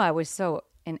knew I was so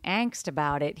in angst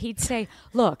about it. He'd say,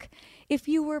 look, if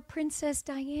you were Princess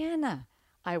Diana,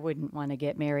 I wouldn't want to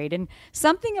get married. And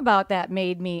something about that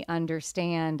made me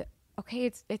understand, okay,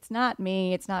 it's not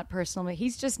me, it's not personal, but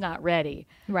he's just not ready.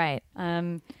 Right.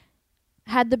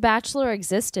 Had The Bachelor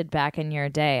existed back in your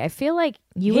day, I feel like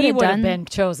you would He have would have done. been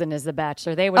chosen as the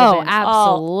Bachelor. They would have been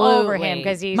all over him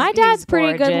because my dad's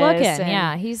pretty good looking. gorgeous and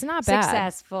Yeah, he's not bad.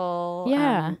 successful.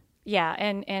 Yeah. Yeah,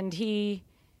 and he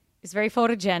is very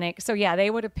photogenic. So yeah,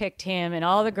 they would have picked him, and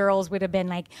all the girls would have been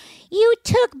like, You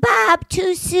took Bob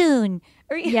too soon.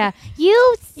 or, Yeah.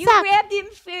 You you suck. grabbed him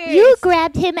first. You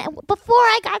grabbed him before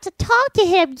I got to talk to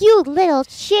him, you little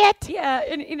shit. Yeah,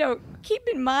 and keep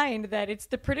in mind that it's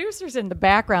the producers in the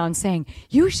background saying,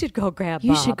 you should go grab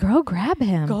You Bob. should go grab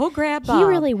him. Go grab He Bob.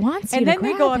 really wants you and to then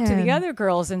they go grab up to the him. other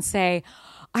girls and say,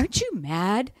 aren't you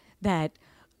mad that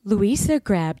Louisa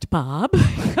grabbed Bob?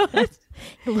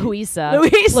 Louisa.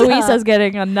 Louisa. Louisa's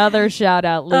getting another shout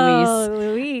out, Louise. Oh,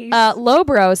 Louise.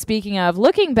 Lobro, speaking of,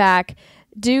 looking back,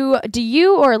 do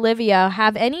you or Olivia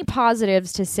have any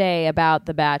positives to say about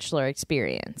the Bachelor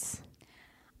experience?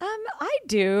 I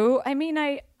do. I mean,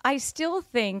 I still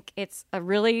think it's a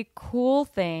really cool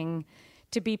thing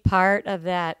to be part of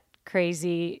that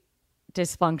crazy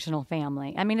dysfunctional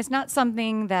family. I mean, it's not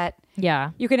something that Yeah.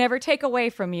 you can ever take away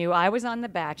from you. I was on The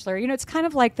Bachelor. It's kind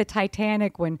of like the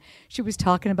Titanic when she was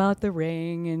talking about the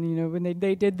ring and, when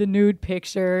they did the nude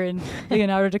picture and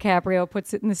Leonardo DiCaprio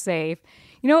puts it in the safe.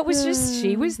 It was just,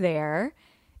 she was there.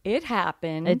 It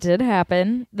happened. It did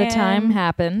happen. The And time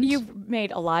happened. You've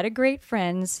made a lot of great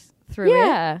friends through it.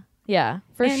 Yeah. Yeah,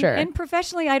 for sure. And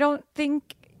professionally, I don't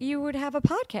think you would have a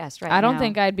podcast right now. I don't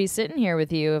think I'd be sitting here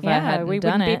with you if I Yeah, hadn't we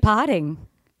done wouldn't it. be potting.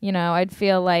 I'd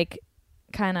feel like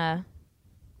kind of,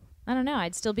 I don't know,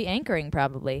 I'd still be anchoring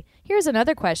probably. Here's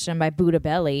another question by Buddha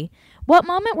Belly. What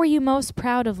moment were you most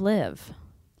proud of Liv?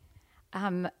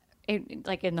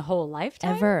 Like in the whole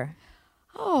lifetime? Ever?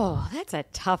 Oh, that's a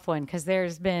tough one because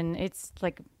it's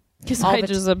like Because all I the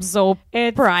just am so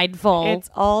It's- prideful. It's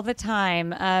all the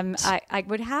time. I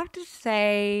would have to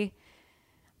say,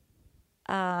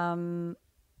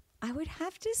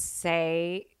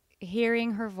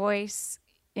 hearing her voice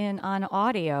on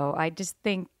audio. I just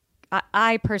think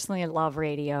I personally love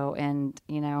radio, and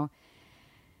the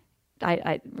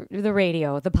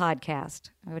radio, the podcast.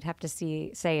 I would have to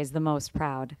say is the most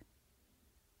proud.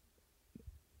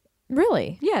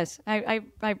 Really? Yes, I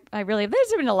really.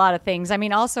 There's been a lot of things. I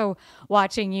mean, also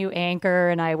watching you anchor,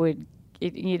 and I would,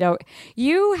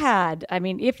 you had. I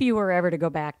mean, if you were ever to go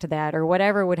back to that, or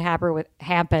whatever would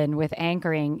happen with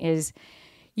anchoring, is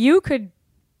you could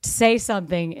say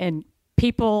something and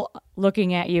people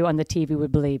looking at you on the TV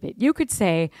would believe it. You could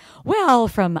say, "Well,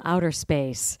 from outer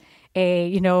space."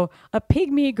 A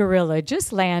pygmy gorilla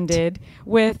just landed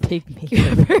with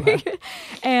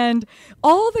and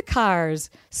all the cars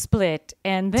split,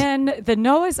 and then the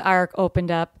Noah's Ark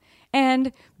opened up,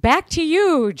 and back to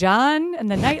you, John, and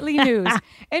the nightly news,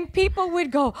 and people would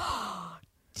go, oh,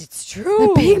 "It's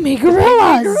true, The pygmy The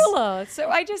gorillas." gorilla." So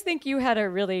I just think you had a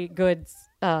really good.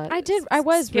 I did. I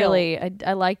was skill. really.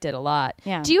 I liked it a lot.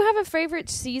 Yeah. Do you have a favorite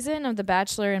season of The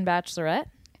Bachelor and Bachelorette?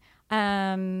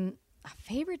 A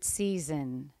favorite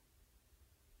season.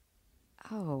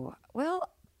 Oh, well,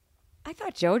 I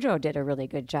thought JoJo did a really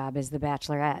good job as the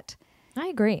Bachelorette. I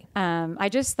agree. I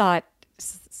just thought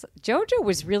JoJo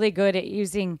was really good at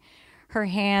using her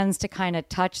hands to kind of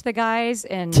touch the guys,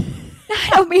 and I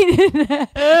don't mean in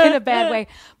a bad way,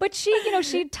 but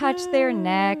she'd touch their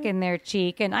neck and their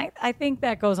cheek, and I think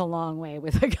that goes a long way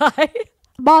with a guy.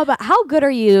 Bob, how good are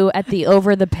you at the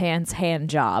over the pants hand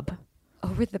job?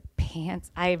 Over the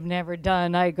pants, I've never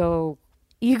done. I go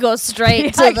You go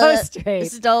straight I go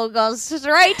straight. Still go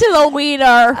straight to the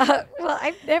wiener. Well,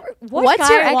 I've never. What's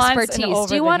your guy wants an expertise?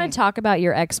 Do you want to over-the-heat- talk about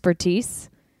your expertise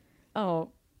Oh,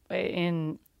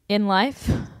 in in life?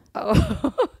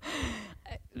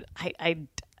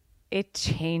 it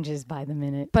changes by the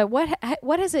minute. But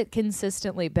what has it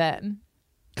consistently been?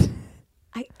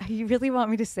 You really want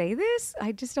me to say this?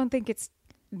 I just don't think it's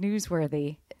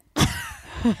newsworthy.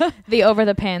 The over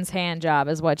the pants hand job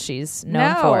is what she's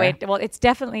known for. It's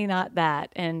definitely not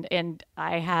that. And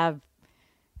I have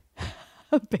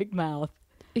a big mouth.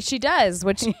 She does,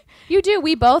 which you do.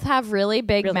 We both have really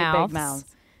big Really mouths. big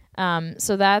mouths.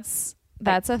 So that's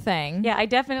a thing. Yeah, I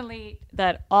definitely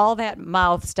all that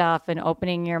mouth stuff and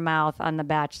opening your mouth on The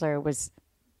Bachelor was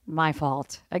my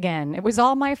fault. Again, it was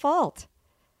all my fault.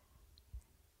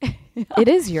 It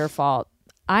is your fault.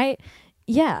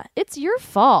 It's your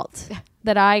fault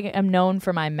that I am known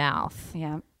for my mouth.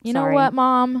 Yeah. You know what,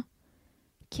 Mom?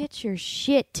 Get your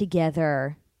shit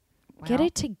together. Get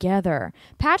it together.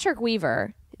 Patrick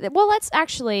Weaver. Well, let's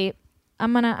actually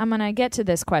I'm gonna get to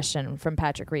this question from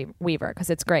Patrick Weaver because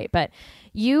it's great. But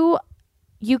you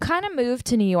kind of moved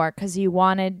to New York because you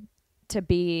wanted to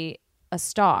be a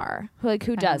star. Like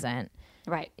who doesn't?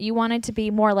 Right. You wanted to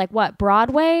be more like what,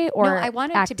 Broadway or No, I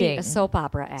wanted acting? to be a soap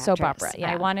opera actress. Soap opera,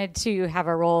 yeah. I wanted to have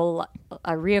a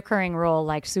reoccurring role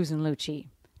like Susan Lucci.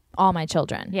 All My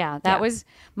Children. Yeah, that was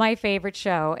my favorite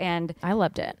show. And I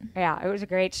loved it. yeah, it was a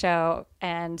great show.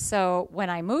 And so when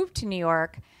I moved to New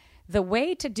York, the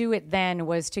way to do it then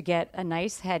was to get a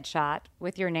nice headshot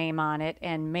with your name on it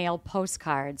and mail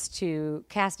postcards to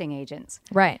casting agents.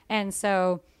 Right. And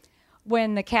so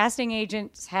when the casting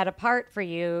agents had a part for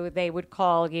you, they would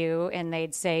call you and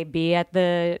they'd say, be at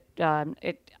the,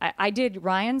 I did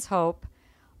Ryan's Hope,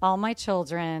 All My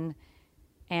Children,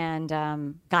 and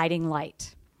Guiding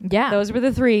Light. Yeah. Those were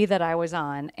the three that I was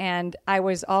on. And I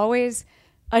was always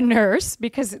a nurse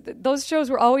because those shows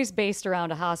were always based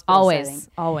around a hospital setting.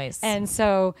 Always. And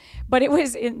so, but it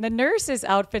was in the nurses'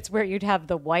 outfits where you'd have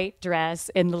the white dress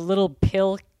and the little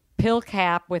pill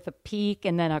cap with a peak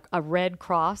and then a red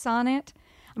cross on it.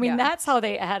 I mean, that's how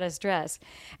they had us dress.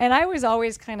 And I was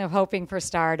always kind of hoping for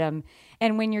stardom.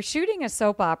 And when you're shooting a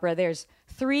soap opera, there's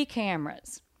 3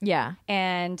 cameras. Yeah.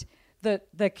 And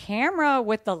the camera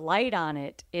with the light on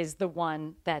it is the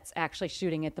one that's actually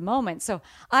shooting at the moment. So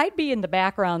I'd be in the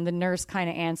background, the nurse kind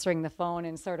of answering the phone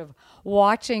and sort of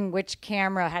watching which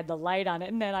camera had the light on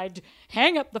it. And then I'd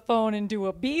hang up the phone and do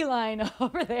a beeline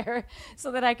over there so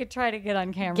that I could try to get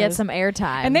on camera. Get some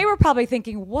airtime. And they were probably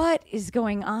thinking, what is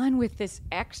going on with this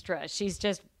extra? She's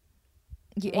just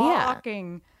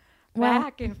walking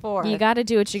back and forth. You got to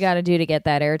do what you got to do to get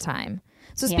that airtime.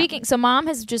 So so Mom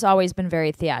has just always been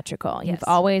very theatrical. You've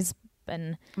always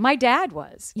been. My dad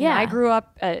was. Yeah. I grew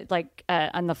up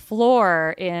on the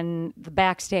floor in the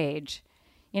backstage,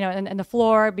 and the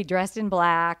floor, be dressed in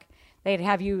black. They'd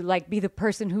have you be the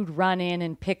person who'd run in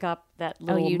and pick up that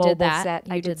little you mobile did that? set.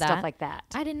 You I did did that? stuff like that.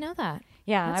 I didn't know that.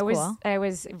 Yeah, That's cool. I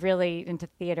was really into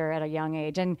theater at a young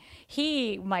age, and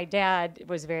my dad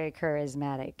was very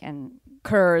charismatic and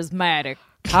Charismatic.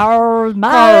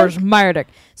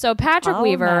 So Patrick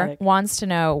Weaver Charismatic. wants to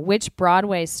know which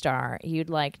Broadway star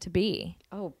you'd like to be.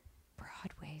 Oh,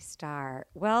 Broadway star.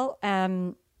 Well,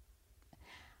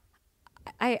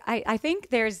 I think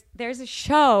there's a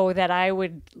show that I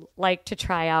would like to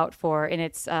try out for, and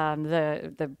it's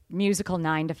the musical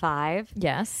 9 to 5.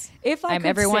 Yes. If I could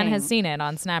everyone sing, has seen it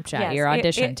on Snapchat. yes, Your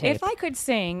audition tape. If I could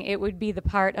sing, it would be the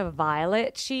part of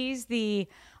Violet. She's the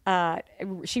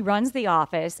she runs the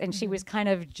office, and she was kind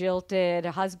of jilted.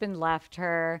 Her husband left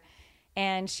her,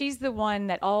 and she's the one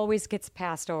that always gets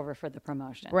passed over for the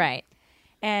promotion. Right.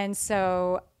 And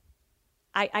so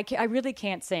I really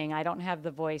can't sing. I don't have the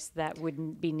voice that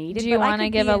wouldn't be needed. Do you but I want to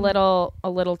could give be a in-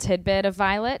 little tidbit of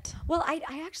Violet? Well, I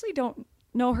actually don't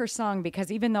know her song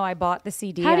because even though I bought the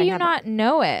CD, How do I you haven't- not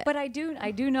know it? But I do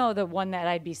know the one that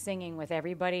I'd be singing with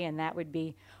everybody, and that would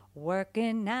be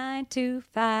 "Working 9 to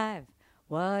 5.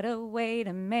 What a way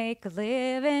to make a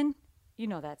living." You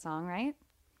know that song, right?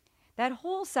 That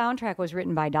whole soundtrack was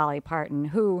written by Dolly Parton,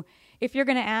 who, if you're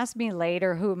going to ask me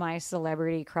later who my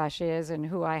celebrity crush is and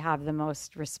who I have the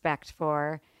most respect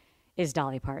for, is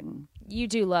Dolly Parton. You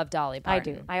do love Dolly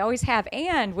Parton. I do. I always have.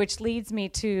 And which leads me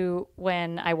to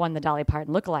when I won the Dolly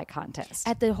Parton lookalike contest.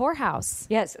 At the whorehouse.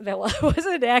 Yes, that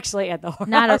wasn't actually at the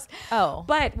Not whorehouse. oh.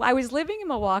 But I was living in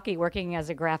Milwaukee working as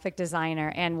a graphic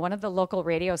designer, and one of the local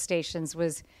radio stations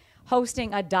was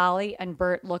hosting a Dolly and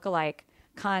Bert lookalike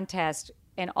contest.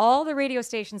 and all the radio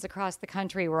stations across the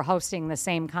country were hosting the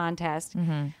same contest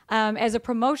as a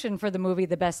promotion for the movie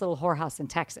The Best Little Whorehouse in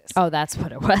Texas. Oh, that's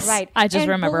what it was. Right. I just And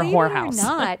remember believe whorehouse. It or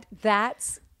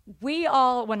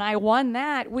not, when I won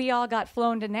that, we all got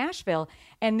flown to Nashville.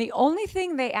 And the only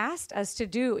thing they asked us to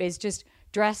do is just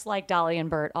dress like Dolly and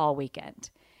Bert all weekend.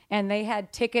 And they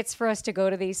had tickets for us to go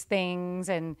to these things.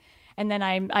 And then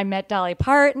I met Dolly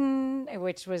Parton,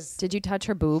 which was... Did you touch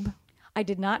her boob? I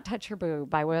did not touch her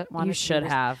boob. I wanted You should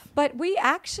have. But we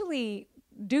actually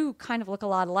do kind of look a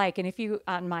lot alike. And if you,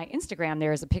 on my Instagram,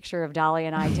 there is a picture of Dolly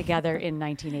and I together in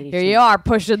 1982. Here you are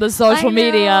pushing the social I know,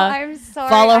 media. I'm sorry.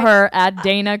 Follow her at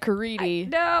Dana Caridi.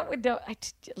 No,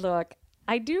 look,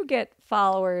 I do get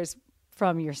followers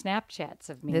from your Snapchats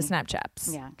of me. The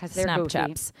Snapchats. Yeah, 'cause they're goofy.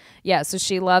 Snapchats. Yeah, so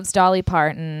she loves Dolly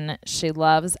Parton. She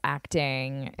loves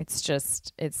acting.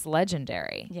 It's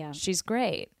legendary. Yeah. She's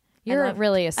great. You're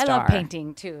really a star. I love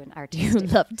painting too and You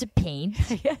artistic. love to paint.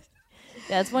 Yes.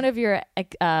 That's one of your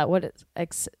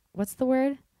what's the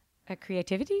word?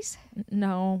 Creativities?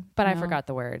 No, but I No. forgot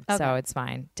the word, so Okay. it's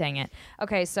fine. Dang it.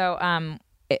 Okay, so I'm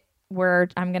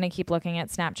gonna keep looking at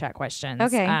Snapchat questions.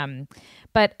 Okay.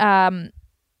 But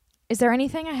is there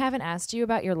anything I haven't asked you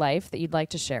about your life that you'd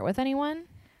like to share with anyone?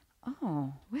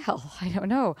 Oh, well, I don't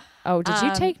know. Oh, did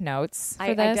you take notes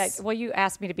for this? Well, you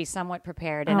asked me to be somewhat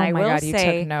prepared, and Oh I my will God, you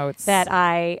say took notes. that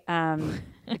I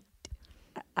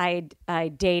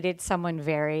dated someone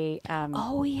very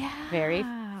Oh yeah, very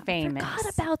famous. I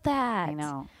forgot about that. I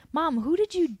know. Mom, who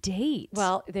did you date?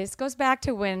 Well, this goes back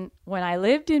to when I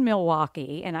lived in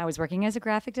Milwaukee and I was working as a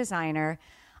graphic designer.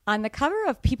 On the cover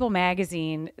of People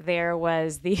magazine, there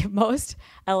was the most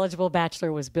eligible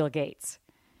bachelor was Bill Gates.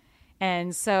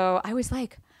 And so I was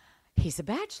like, he's a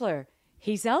bachelor.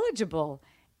 He's eligible.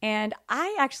 And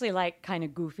I actually like kind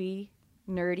of goofy,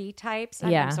 nerdy types.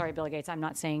 Yeah. I'm sorry, Bill Gates. I'm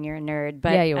not saying you're a nerd.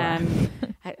 But Yeah, you are.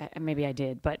 maybe I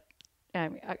did. But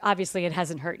obviously it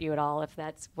hasn't hurt you at all if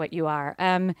that's what you are.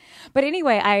 But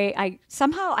anyway, I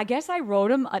somehow, I guess I wrote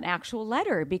him an actual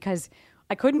letter because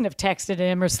I couldn't have texted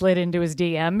him or slid into his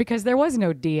DM because there was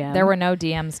no DM. there were no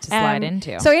DMs to slide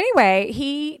into. So anyway,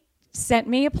 he sent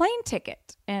me a plane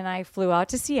ticket and I flew out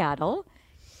to Seattle.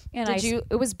 And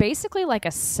It was basically like a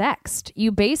sext.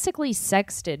 You basically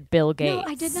sexted Bill Gates. No,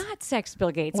 I did not sext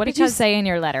Bill Gates. What did you because say in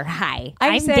your letter? Hi, I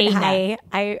I'm said, Dana.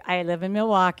 hi, I live in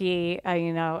Milwaukee.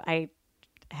 I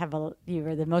have you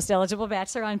were the most eligible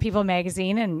bachelor on People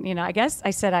magazine. And, I guess I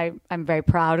said, I'm very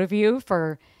proud of you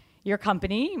for your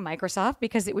company, Microsoft,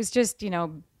 because it was just,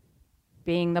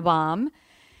 being the bomb.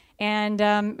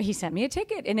 And he sent me a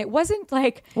ticket, and it wasn't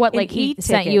like What? an Like he e-ticket.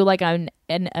 sent you like a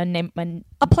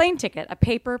plane ticket, a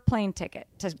paper plane ticket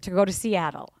to go to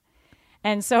Seattle.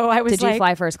 And so I was Did like, you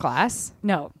fly first class?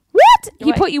 no. What? He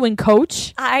What? put you in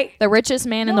coach? The richest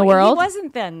man in the world? He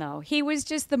wasn't then, though. He was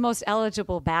just the most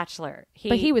eligible bachelor.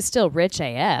 But he was still rich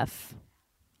AF.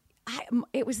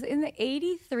 It was in the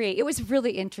 83. It was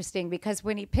really interesting because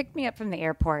when he picked me up from the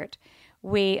airport,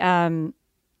 how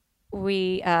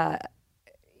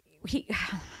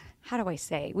do I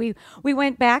say? We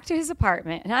went back to his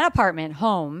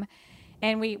home,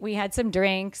 and we had some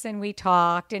drinks and we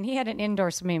talked, and he had an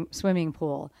indoor swimming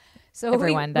pool. So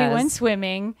Everyone we does. went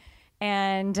swimming,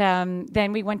 and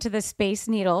then we went to the Space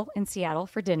Needle in Seattle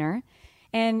for dinner.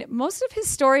 And most of his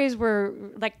stories were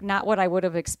like not what I would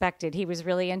have expected. He was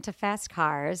really into fast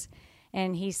cars,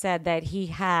 and he said that he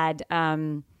had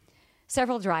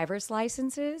several driver's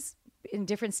licenses in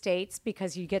different states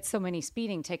because you get so many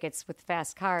speeding tickets with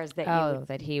fast cars that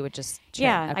That he would just...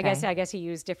 yeah, okay. I guess he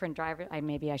used different drivers.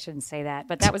 Maybe I shouldn't say that,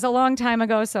 but that was a long time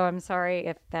ago. So I'm sorry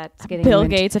if that's getting Bill you in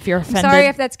Gates, if you're I'm offended. sorry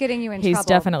if that's getting you in He's trouble.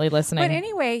 definitely listening. But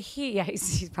anyway,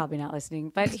 he's probably not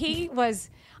listening. But he was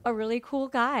a really cool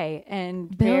guy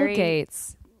and Bill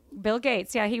Gates. Bill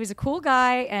Gates, yeah, he was a cool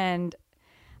guy and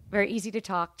very easy to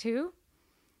talk to,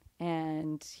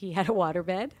 and he had a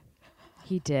waterbed.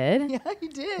 He did? Yeah, he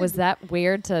did. Was that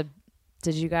weird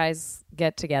did you guys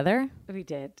get together? We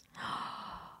did.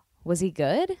 Was he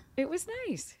good? It was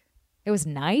nice. It was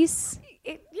nice?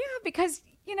 Yeah, because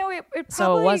it probably,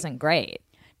 So it wasn't great.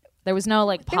 There was no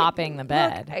like popping the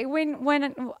bed. Look,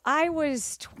 when I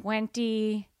was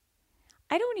 20,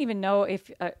 I don't even know if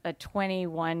a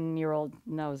 21-year-old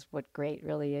knows what great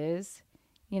really is.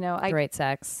 Great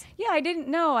sex. Yeah, I didn't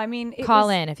know. I mean, Call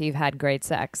in if you've had great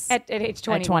sex. at age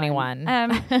 21. At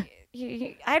 21.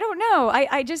 I don't know.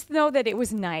 I just know that it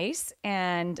was nice,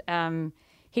 and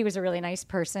he was a really nice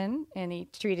person, and he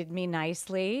treated me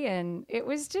nicely, and it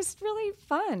was just really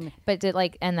fun. But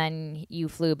and then you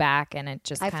flew back and it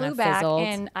just I kind flew of back, fizzled.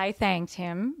 and I thanked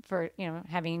him for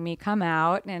having me come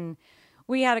out, and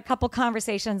we had a couple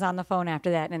conversations on the phone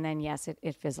after that, and then yes,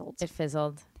 it fizzled. It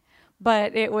fizzled.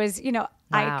 But it was, Wow,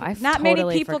 I not totally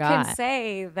many people forgot. can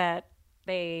say that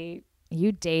they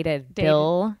You dated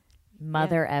Bill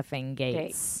Mother effing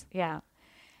Gates. Yeah.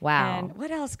 Wow. And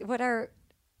what else?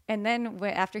 And then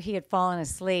after he had fallen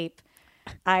asleep,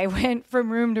 I went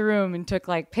from room to room and took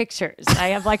like pictures. I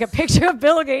have like a picture of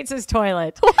Bill Gates's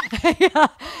toilet. yeah.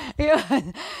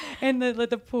 And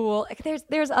the pool.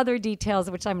 There's other details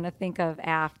which I'm going to think of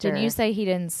after. Didn't you say he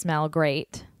didn't smell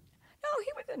great?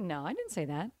 No, I didn't say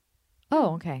that.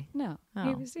 Oh, okay. No.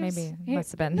 Oh, maybe it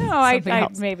must have been No, something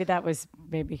else. maybe that was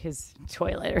maybe his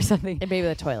toilet or something. Maybe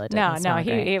the toilet No, didn't smell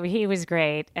great. he was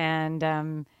great,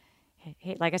 and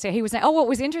like I said, he was. Oh, what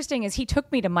was interesting is he took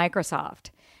me to Microsoft.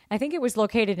 I think it was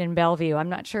located in Bellevue. I'm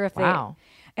not sure if Wow.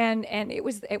 And it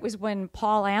was when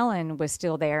Paul Allen was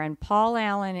still there, and Paul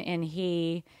Allen and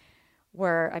he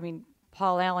were. I mean,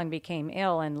 Paul Allen became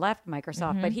ill and left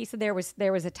Microsoft, but he said there was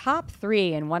a top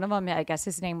 3, and one of them, I guess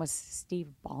his name was Steve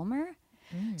Ballmer.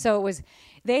 So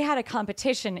they had a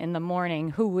competition in the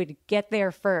morning who would get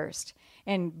there first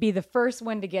and be the first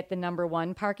one to get the number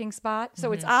 1 parking spot.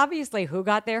 So it's obviously who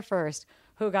got there first,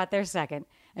 who got there second,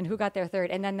 and who got there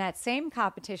third. And then that same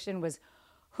competition was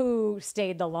who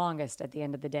stayed the longest at the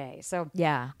end of the day. So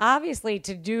Yeah. obviously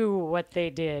to do what they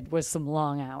did was some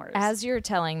long hours. As you're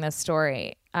telling this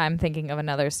story, I'm thinking of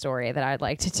another story that I'd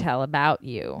like to tell about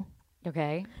you.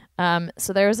 Okay.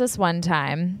 So there was this one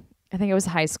time, I think it was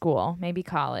high school, maybe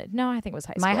college. No, I think it was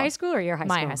high school. My high school or your high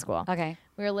school? My high school. Okay.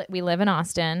 We live in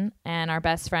Austin, and our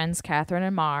best friends, Catherine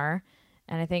and Mar,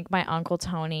 and I think my uncle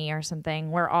Tony or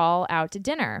something, we're all out to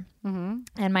dinner. Mm-hmm.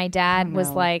 And my dad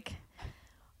was like,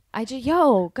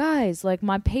 yo, guys, like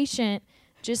my patient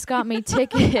just got me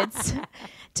tickets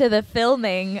to the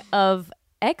filming of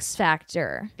X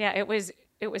Factor. Yeah, it was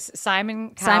Simon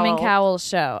Cowell. Simon Cowell's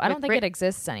show. I don't With think Brit- it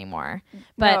exists anymore.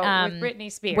 But with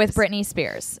Britney Spears. With Britney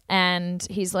Spears. And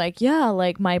he's like, yeah,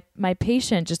 like my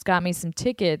patient just got me some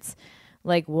tickets,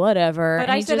 like whatever. But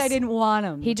And I he said I just- didn't want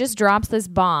him. He just drops this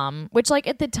bomb, which like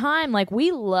at the time, like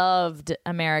we loved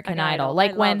American Idol.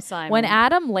 Like I when love Simon. when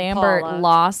Adam Lambert Paula.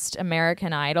 lost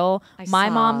American Idol, I my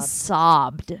mom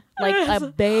sobbed like a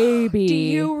baby. Do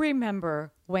you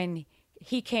remember when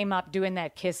he came up doing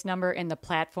that Kiss number in the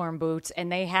platform boots,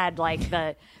 and they had like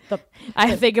the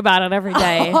I think about it every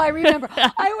day. Oh, I remember.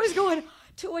 I was going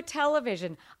to a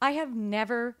television. I have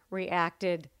never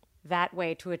reacted that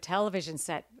way to a television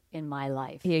set in my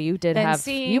life. Yeah, you did Then have.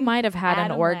 seeing You might have had an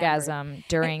Adam orgasm Lambert.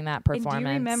 during that performance. And do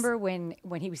you remember when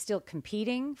he was still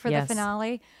competing for Yes. the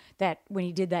finale? That when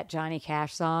he did that Johnny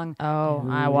Cash song. Oh,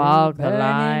 I walk the Burning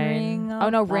line. ring Oh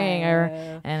no, of ring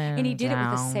fire. And he did it with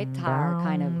a down, sitar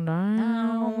kind of.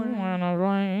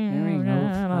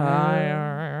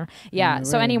 Yeah.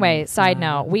 So anyway, side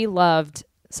note, we loved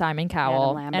Simon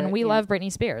Cowell, Lambert, and we yeah. love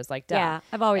Britney Spears. Like, duh. Yeah,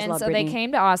 I've always and loved so they Britney.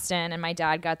 came to Austin, and my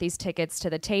dad got these tickets to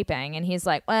the taping, and he's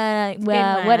like, well, Didn't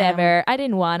whatever. I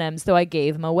didn't want them, so I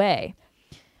gave them away.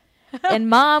 And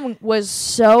mom was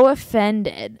so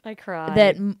offended I cried.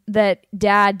 that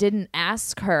dad didn't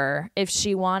ask her if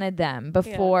she wanted them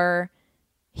before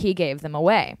he gave them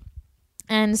away.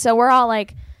 And so we're all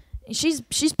like, she's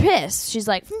pissed. She's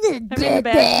like, I'm in the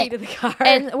back seat of the car.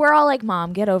 and we're all like,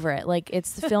 Mom, get over it. Like,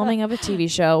 it's the filming of a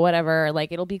TV show, whatever.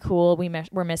 Like, it'll be cool.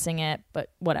 We're missing it,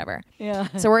 but whatever. Yeah.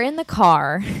 So we're in the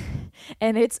car,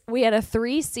 and we had a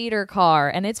 3-seater car,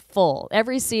 and it's full.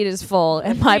 Every seat is full,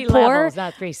 and my Three poor levels,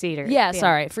 not 3-seater. yeah,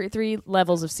 sorry, for 3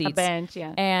 levels of seats. A bench,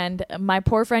 yeah. And my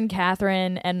poor friend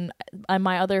Catherine and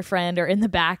my other friend are in the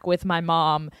back with my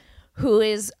mom, who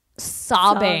is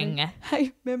sobbing.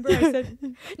 I remember I said,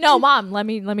 No, Mom, let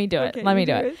me do it. Okay, Let me you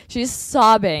do do it. it. She's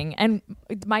sobbing, and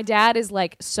my dad is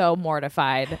like so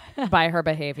mortified by her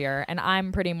behavior, and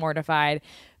I'm pretty mortified.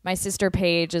 My sister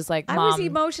Paige is like, Mom, I was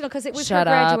emotional because it was her shut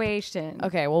up. graduation.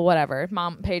 Okay, well, whatever.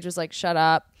 Paige was like, shut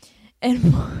up.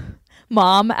 And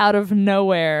Mom, out of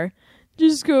nowhere,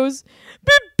 just goes,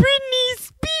 but Britney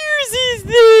Spears is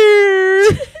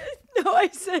there. No, I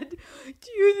said,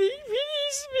 do you think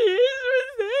Britney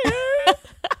Spears was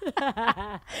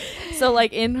there? So,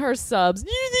 like, in her subs,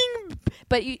 do you think...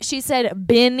 But she said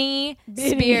Benny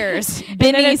Spears. And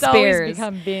Benny then it's always Spears.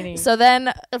 become Benny. So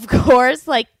then, of course,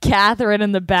 like, Catherine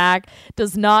in the back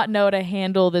does not know to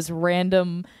handle this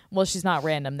random... Well, she's not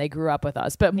random. They grew up with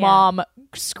us. But Mom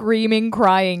screaming,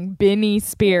 crying, Benny It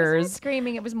Spears. wasn't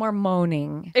screaming, it was more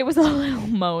moaning. It was a little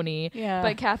moany. Yeah.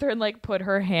 But Catherine, like, put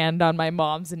her hand on my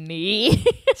mom's knee.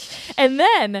 And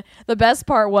then the best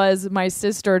part was my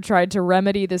sister tried to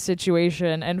remedy the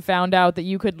situation and found out that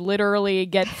you could literally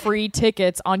get free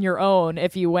tickets on your own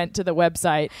if you went to the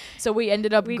website. So we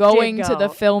ended up going to the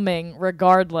filming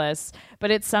regardless. But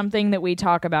it's something that we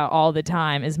talk about all the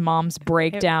time is mom's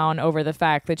breakdown over the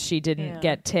fact that she didn't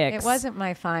get tickets. It wasn't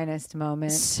my finest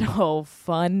moment. So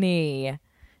funny.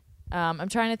 I'm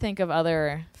trying to think of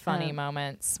other funny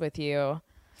moments with you.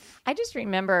 I just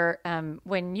remember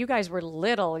when you guys were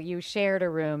little, you shared a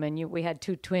room and we had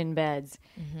 2 twin beds.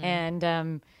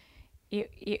 And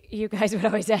you guys would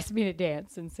always ask me to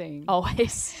dance and sing.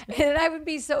 Always. And I would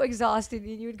be so exhausted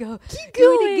and you would go, Keep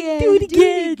going. Do it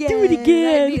again.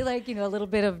 And I'd be like, a little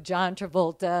bit of John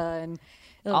Travolta and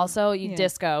Also,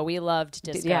 disco. We loved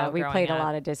disco. Yeah, we growing played up. a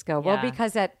lot of disco. Yeah. Well,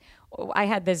 because I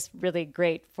had this really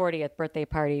great 40th birthday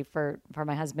party for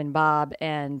my husband Bob,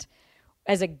 and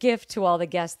as a gift to all the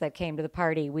guests that came to the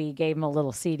party, we gave him a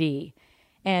little CD.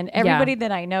 And everybody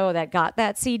that I know that got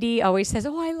that CD always says,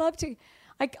 "Oh, I love to.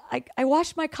 I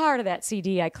washed my car to that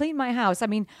CD. I cleaned my house." I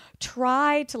mean,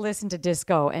 try to listen to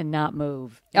disco and not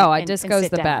move. Disco's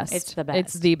sit the down. best. It's the best.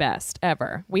 It's the best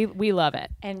ever. We love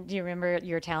it. And do you remember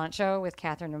your talent show with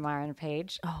Catherine Lamar and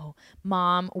Paige? Oh,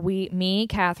 Mom, me,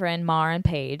 Catherine, Mar, and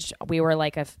Paige, we were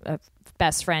like a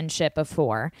best friendship of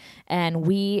 4. And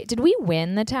did we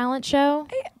win the talent show?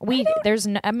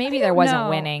 There wasn't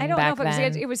winning I don't back know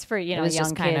if then. it was for It young was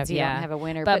just kids. kind of, You don't have a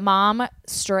winner. But Mom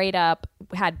straight up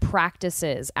had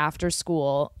practices after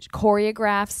school,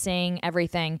 choreograph, sing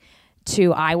everything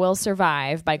to "I Will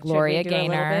Survive" by Gloria Should we do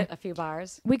Gaynor. a few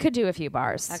bars. We could do a few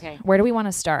bars. Okay. Where do we want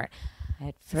to start?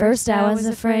 At First I was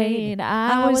afraid,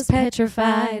 I was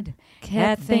petrified,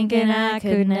 kept thinking I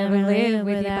could never live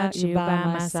without you by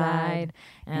my side.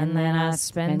 And then I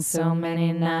spent so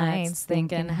many nights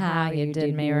thinking how you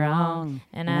did me wrong,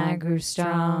 and I grew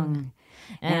strong,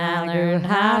 and I learned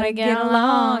how to get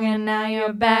along, and now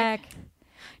you're back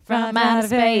from outer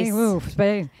space.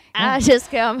 I just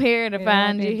come here to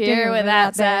find you here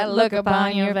without that look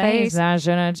upon your face. I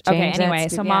shouldn't. Okay, anyway,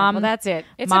 so Mom, well, that's it.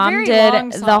 It's Mom a very did long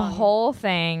the song. whole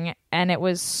thing, and it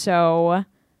was so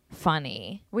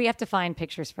funny. We have to find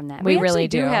pictures from that. We actually really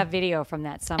do do. have video from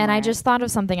that somewhere. And I just thought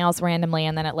of something else randomly,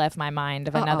 and then it left my mind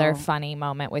of another Uh-oh. funny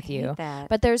moment with you. that.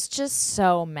 But there's just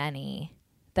so many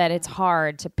that it's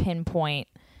hard to pinpoint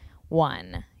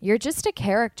one. You're just a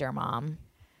character, Mom.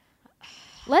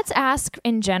 Let's ask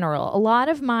in general. A lot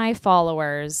of my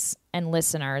followers and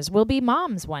listeners will be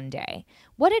moms one day.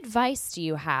 What advice do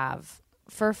you have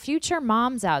for future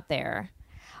moms out there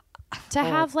to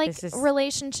have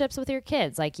relationships with your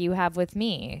kids like you have with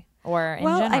me or in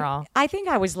general? I think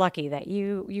I was lucky that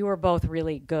you were both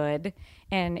really good.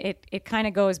 And it kind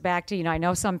of goes back to, I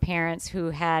know some parents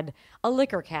who had a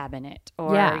liquor cabinet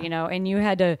or, and you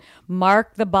had to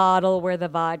mark the bottle where the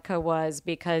vodka was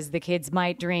because the kids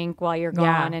might drink while you're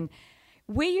gone. Yeah. And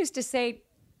we used to say,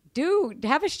 dude,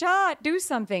 have a shot, do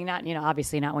something. Not,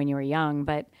 obviously not when you were young,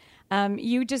 but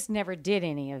you just never did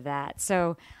any of that.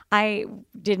 So I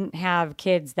didn't have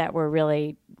kids that were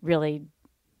really, really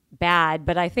bad.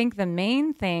 But I think the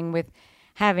main thing with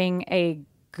having a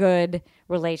good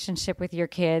relationship with your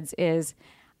kids is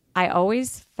I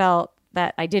always felt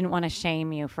that I didn't want to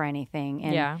shame you for anything.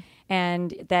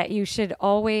 And that you should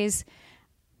always,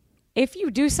 if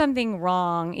you do something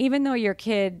wrong, even though your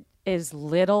kid is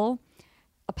little,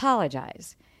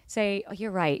 apologize. Say, "Oh,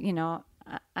 you're right.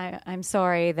 I'm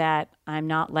sorry that I'm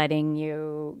not letting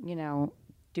you,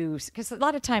 do," because a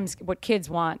lot of times what kids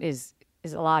want is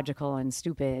illogical and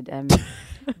stupid.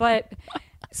 But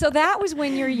so that was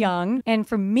when you're young. And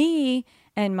for me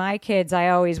and my kids, I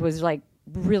always was like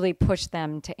really push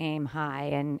them to aim high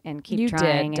and keep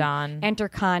trying. You did, Dawn. Enter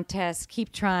contests,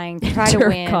 keep trying, try to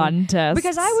win. Contests.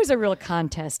 Because I was a real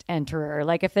contest enterer.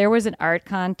 Like if there was an art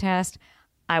contest,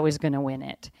 I was going to win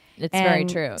it. It's very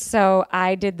true. So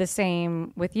I did the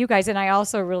same with you guys. And I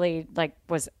also really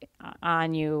was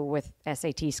on you with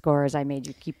SAT scores. I made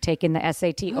you keep taking the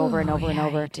SAT over and over and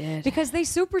over. You did. Because they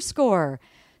super score.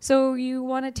 So you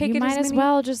want to take you it might as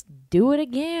well just do it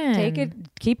again. Take it,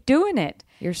 keep doing it.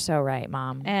 You're so right,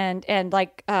 Mom. And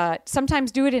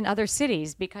sometimes do it in other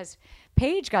cities because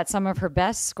Paige got some of her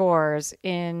best scores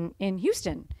in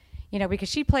Houston. Because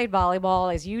she played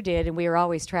volleyball as you did, and we were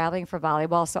always traveling for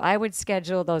volleyball. So I would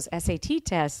schedule those SAT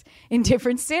tests in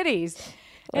different cities.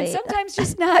 And sometimes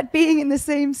just not being in the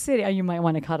same city. Oh, you might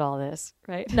want to cut all this,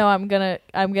 right? No, I'm gonna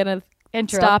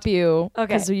Interrupt. stop you Okay.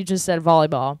 because you just said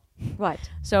volleyball. What?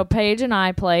 So Paige and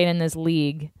I played in this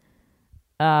league.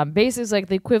 Basically, it's like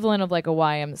the equivalent of like a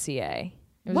YMCA.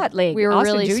 What league? We were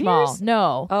Austin really Juniors? small.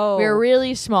 No. Oh. We were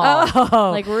really small.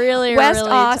 Oh. Like really, West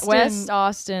really Austin. West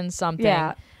Austin something.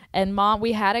 Yeah. And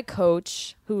we had a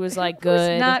coach who was like It was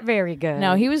good. not very good.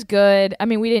 No, he was good. I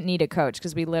mean, we didn't need a coach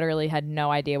because we literally had no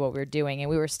idea what we were doing, and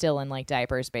we were still in like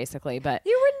diapers basically. But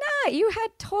You were not. You had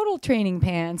total training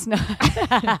pants. No.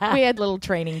 we had little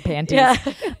training panties. Yeah.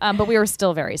 But we were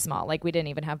still very small. Like we didn't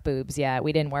even have boobs yet.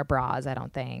 We didn't wear bras, I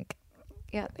don't think.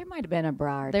 Yeah, there might have been a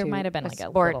bra or There two. might have been like a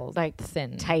sport, little like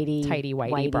thin, tighty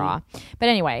whitey bra. But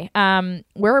anyway,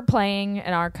 we're playing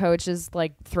and our coach is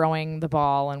like throwing the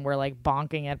ball and we're like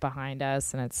bonking it behind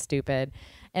us and it's stupid.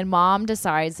 And mom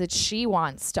decides that she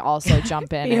wants to also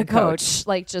jump in Be a and coach,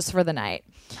 like just for the night.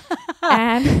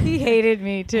 And He hated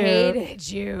me too. hated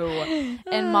you.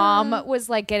 And mom was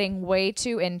like getting way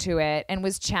too into it and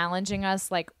was challenging us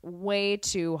like way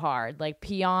too hard, like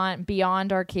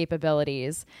beyond our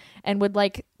capabilities, and would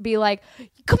like be like,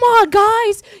 come on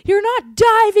guys, you're not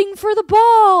diving for the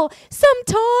ball.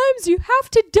 Sometimes you have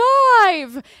to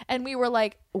dive. And we were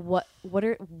like, what?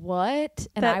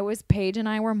 And Paige and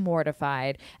I were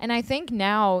mortified. And I think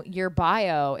now your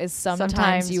bio is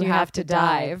sometimes you have to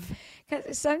dive.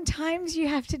 'Cause sometimes you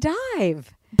have to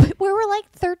dive. But we were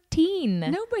like 13.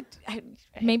 No, but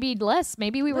Maybe less.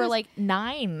 Maybe we were Less. like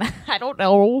 9. I don't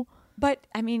know. but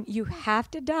I mean, you have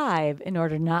to dive in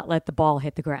order to not let the ball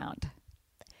hit the ground.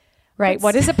 Right?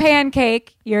 What is a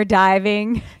pancake? You're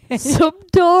diving.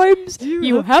 Sometimes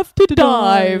you have to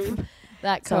dive.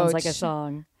 That coach Sounds like a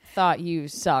song. thought you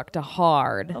sucked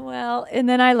hard. Well, and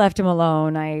then I left him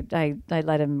alone. I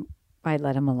let him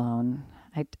alone.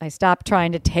 I stopped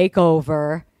trying to take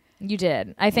over. You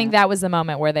did. I think that was the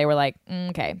moment where they were like,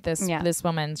 okay, Yeah. this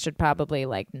woman should probably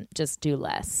like just do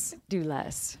less. Do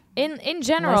less In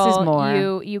general, Less is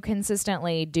more. you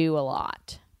consistently do a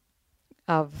lot.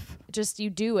 of Just you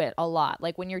do it a lot.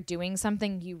 Like when you're doing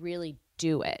something, you really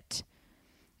do it.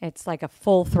 it's like a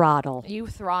full throttle, You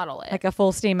throttle it. like a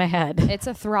full steam ahead. It's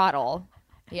a throttle.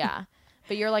 Yeah.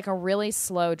 But you're like a really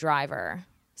slow driver.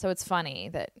 So it's funny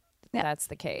that that's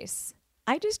the case.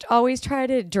 I just always try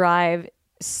to drive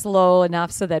slow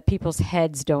enough so that people's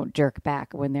heads don't jerk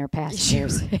back when they're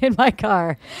passengers in my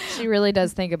car. She really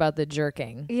does think about the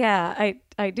jerking. Yeah,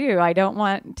 I do. I don't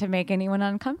want to make anyone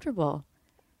uncomfortable.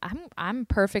 I'm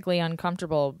perfectly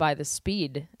uncomfortable by the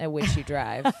speed at which you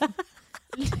drive.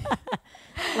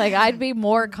 Like I'd be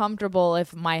more comfortable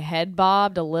if my head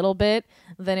bobbed a little bit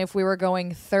than if we were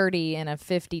going 30 in a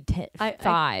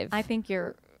 55. I think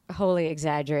you're wholly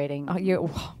exaggerating. Oh, you're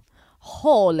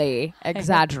wholly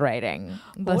exaggerating.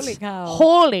 Holy cow.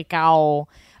 Holy cow.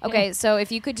 Okay, so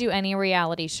if you could do any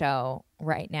reality show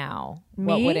right now,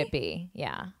 what Me? would it be?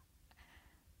 Yeah.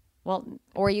 Well,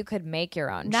 Or you could make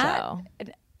your own show.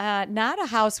 not a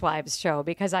housewives show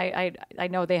because I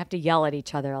know they have to yell at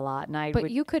each other a lot, and I But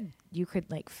would, you could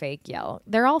like fake yell.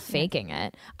 They're all faking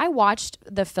it. I watched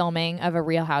the filming of a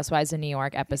Real Housewives of New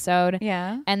York episode.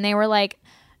 Yeah. And they were like,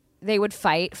 they would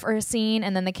fight for a scene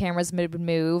and then the cameras would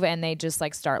move and they just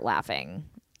like start laughing.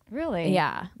 really.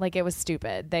 Yeah. Like it was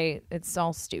stupid. It's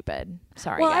all stupid.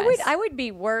 Sorry. Well, guys. I would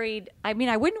be worried. I mean,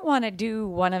 I wouldn't want to do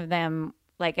one of them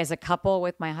like as a couple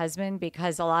with my husband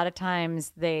because a lot of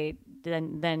times then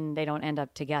they don't end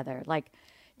up together. Like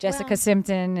Jessica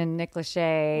Simpson and Nick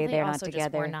Lachey, They they're not also just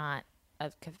together. were not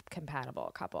a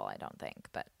compatible couple, I don't think,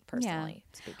 but personally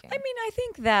speaking. I mean, I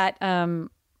think that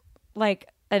like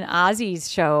an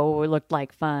Ozzy's show looked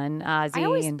like fun.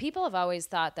 Ozzy People have always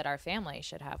thought that our family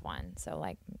should have one. So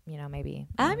like, maybe.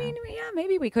 I mean, yeah,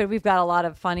 maybe we could. We've got a lot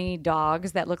of funny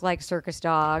dogs that look like circus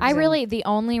dogs. The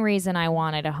only reason I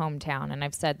wanted a hometown, and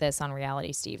I've said this on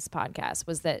Reality Steve's podcast,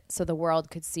 was that so the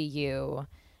world could see you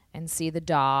and see the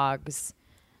dogs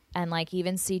and like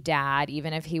even see dad,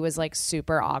 even if he was like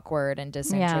super awkward and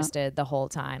disinterested the whole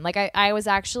time. Like I was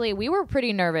actually, we were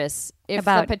pretty nervous if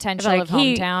About- the potential like of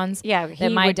he- hometowns, yeah, he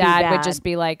that my would be dad would bad. just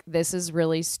be like, this is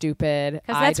really stupid.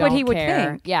 'Cause I that's what don't he would care.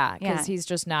 think. Yeah. Yeah. Cause he's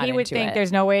just not he would into think it.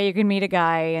 there's no way you can meet a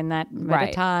guy in that at a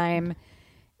Right. time.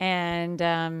 And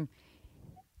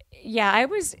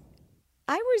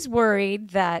I was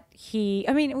worried that he.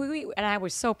 I mean, and I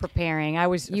was so preparing. I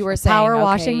was You were saying, power okay,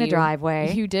 washing the you-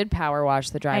 driveway. You did power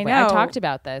wash the driveway. I know. talked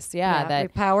about this. Yeah. we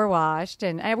That power washed,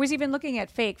 and I was even looking at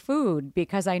fake food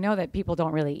because I know that people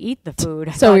don't really eat the food.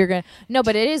 I so thought, you're gonna no,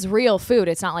 but it is real food.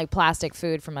 It's not like plastic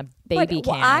food from a baby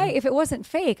but, can. if it wasn't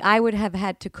fake, I would have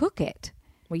had to cook it.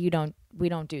 Well, we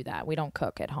don't do that. We don't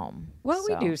cook at home. Well,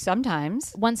 So, we do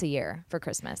sometimes. once a year for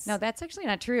Christmas. No, that's actually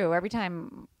not true. Every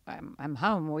time I'm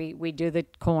home, we do the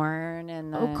corn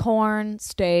and the corn,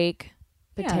 steak,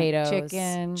 yeah, potatoes,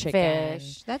 chicken,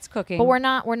 fish. That's cooking. But we're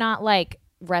not like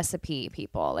recipe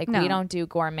people. Like No. we don't do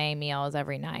gourmet meals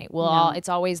every night. No. It's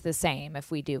always the same if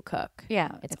we do cook.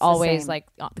 Yeah, It's the always same. like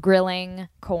grilling,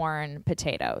 corn,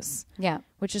 potatoes, Yeah.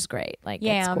 which is great. Like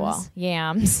Yams. it's cool.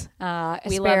 Yams. Asparagus.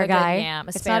 We love a good yam.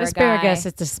 It's not Asparagus. asparagus,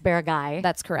 it's asparagus.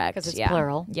 That's correct. 'Cause it's yeah.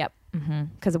 plural. Yep.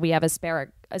 Because we have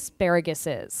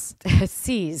asparaguses.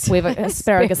 C's. We have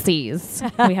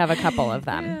asparaguses. We have a couple of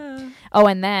them. Oh,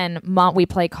 and then mom, we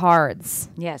play cards.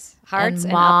 Yes. Hearts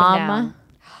and, mom up and down.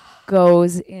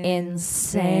 goes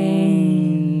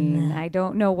insane. I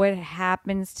don't know what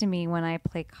happens to me when I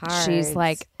play cards. She's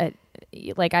like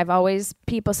I've always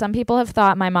some people have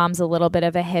thought my mom's a little bit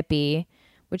of a hippie,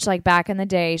 which like back in the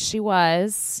day she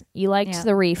was. You liked Yeah.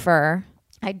 the reefer.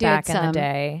 I did back in some. the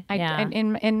day. I,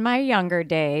 in my younger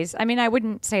days, I mean, I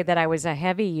wouldn't say that I was a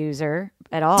heavy user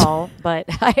at all, but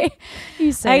I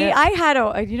had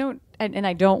and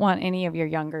I don't want any of your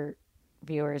younger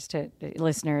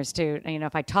listeners to,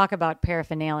 if I talk about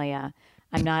paraphernalia,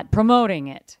 I'm not promoting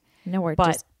it. No, we're But-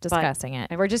 just discussing it.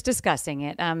 And we're just discussing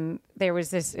it. There was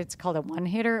this, it's called a one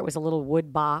hitter. It was a little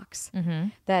wood box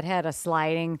that had a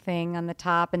sliding thing on the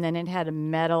top, and then it had a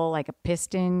metal, like a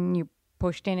piston you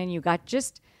pushed in, and you got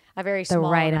just a very The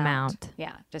small right amount. amount.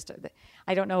 Yeah.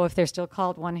 I don't know if they're still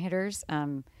called one hitters.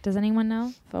 Does anyone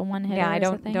know if a one hitter? Yeah, I is a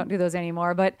don't thing? do those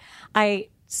anymore. But I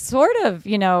sort of,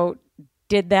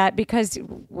 did that because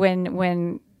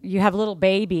when you have little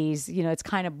babies, it's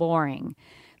kind of boring.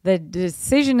 The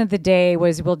decision of the day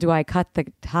was, well, do I cut the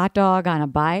hot dog on a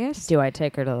bias? Do I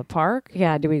take her to the park?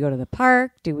 Yeah, do we go to the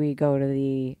park? Do we go to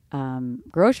the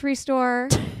grocery store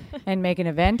and make an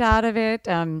event out of it?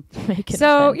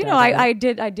 So, I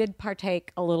did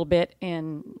partake a little bit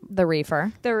in The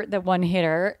reefer. the one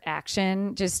hitter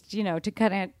action, just to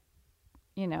kind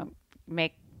of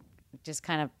make just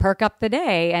kind of perk up the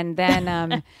day. And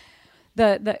then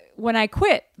the when I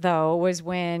quit though was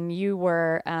when you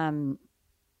were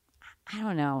I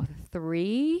don't know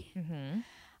 3.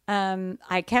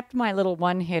 I kept my little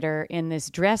one hitter in this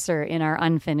dresser in our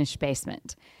unfinished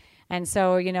basement. And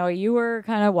so, you were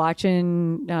kind of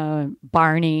watching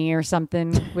Barney or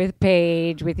something with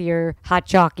Paige with your hot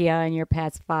chokia and your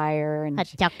pacifier. And Hot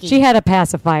chocky. she had a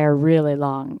pacifier really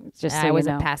long. Just so I was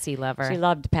you know. a passy lover. She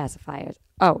loved pacifiers.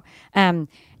 Oh, and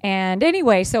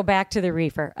anyway, so back to the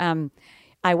reefer.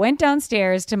 I went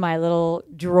downstairs to my little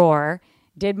drawer,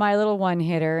 did my little one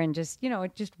hitter, and just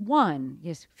one.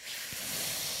 Just.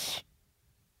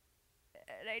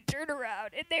 And I turn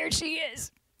around, and there she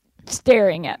is,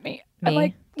 staring at me. I'm Me?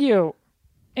 like, you.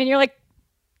 And you're like,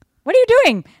 what are you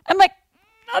doing? I'm like,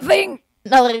 nothing.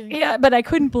 Nothing. Yeah, but I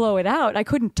couldn't blow it out. I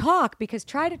couldn't talk because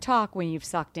try to talk when you've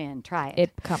sucked in. Try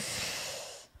it.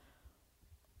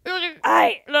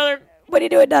 What are you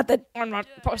doing? Nothing. I'm not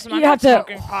posting. You have to.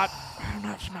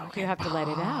 You have to let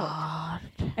it out.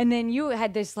 And then you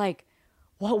had this like,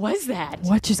 what was that?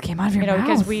 What just came out of your mouth?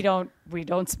 Because we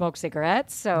don't smoke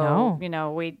cigarettes, so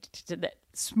No. we did that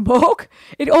smoke.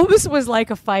 It almost was like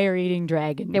a fire-eating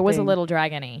dragon. It was a thing. little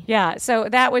dragony. Yeah. So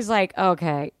that was like,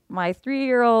 okay, my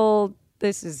 3-year-old.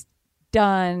 This is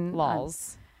done.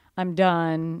 Lols. I'm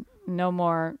done. No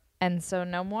more. And so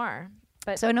no more.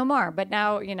 So no more. But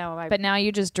now, But now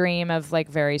you just dream of like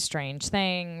very strange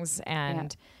things,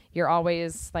 and you're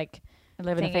always like I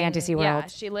live in a thinking- fantasy world. Yeah,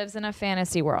 she lives in a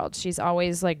fantasy world. She's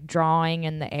always like drawing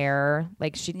in the air.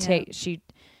 Like while she's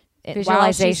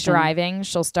Visualization. driving,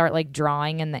 she'll start like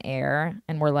drawing in the air,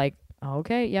 and we're like,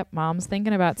 okay, yep, mom's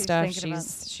thinking about She's stuff. thinking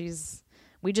about- She's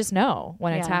we just know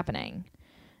when it's Yeah. happening.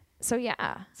 So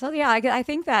yeah, So yeah, I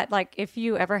think that like if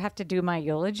you ever have to do my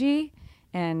eulogy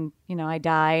and I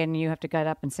die and you have to get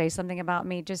up and say something about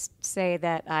me, just say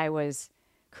that I was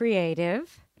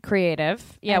creative.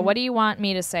 creative. Yeah, And- what do you want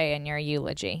me to say in your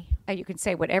eulogy? You can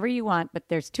say whatever you want, but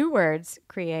there's 2 words: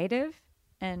 creative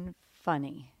and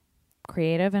funny.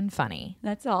 Creative and funny.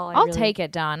 That's all. I'll take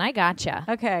it, Don. I gotcha.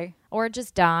 Okay. Or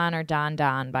just Don or Don,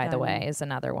 by the Don. way, is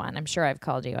another one. I'm sure I've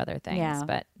called you other things, Yeah.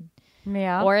 but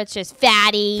Yeah. or it's just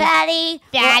fatty. Fatty.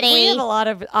 Well, Fatty. we have a lot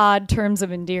of odd terms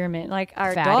of endearment. Like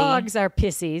our Fatty. dogs are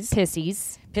pissies,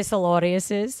 Pissies.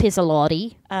 pissaloriuses,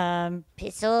 Pissalotti.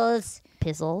 Pistols.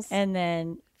 Pizzles. And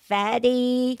then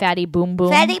fatty. Fatty boom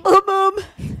boom. Fatty boom boom.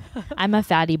 I'm a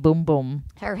fatty boom boom.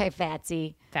 All right,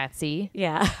 Fatsy. Fatsy.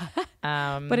 Yeah.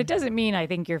 But it doesn't mean I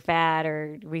think you're fat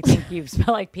or we think you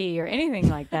smell like pee or anything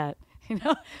like that.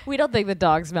 We don't think the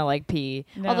dogs smell like pee,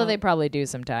 although No. they probably do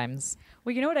sometimes.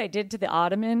 Well, you know what I did to the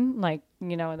ottoman? Like,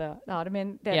 the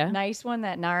ottoman, that Yeah. nice one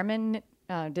that Narman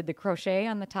did the crochet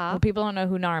on the top. Well, people don't know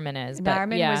who Narman is. But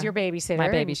Narman yeah, was your babysitter. My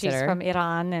and she's babysitter. from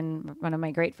Iran and one of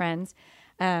my great friends.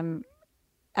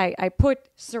 I put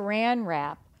saran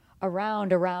wrap around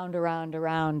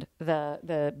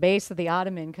the base of the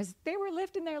ottoman because they were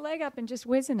lifting their leg up and just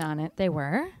whizzing on it. They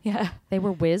were? Yeah. They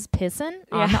were whiz pissing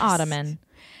on the Yes. ottoman.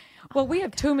 Well, we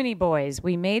have too many boys.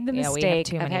 We made the Yeah, we have mistake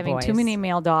too of many having too boys. many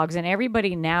male dogs, and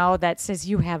everybody now that says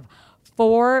you have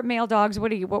 4 male dogs,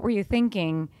 what were you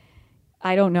thinking?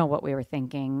 I don't know what we were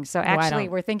thinking. So actually,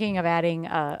 don't- we're thinking of adding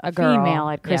a girl. female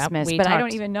at Yeah, Christmas, we but I don't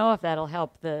talked- even know if that'll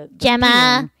help the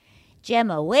Gemma.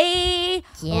 Gemma, way.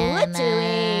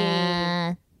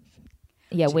 Gemma.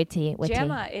 Yeah, witty.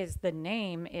 Gemma is the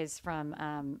name is from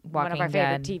one of Walking our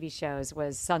favorite Dead. TV shows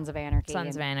was Sons of Anarchy.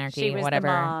 Sons of and Anarchy, she was the whatever.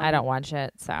 mom. I don't watch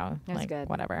it, so That's like good.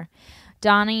 whatever.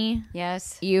 Donnie,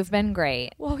 Yes. you've been great.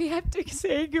 Well, we have to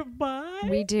say goodbye.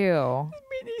 We do.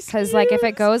 Because like if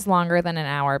it goes longer than an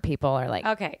hour, people are like,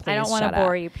 Okay, I "Please don't want to shut up."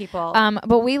 bore you people.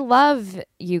 But we love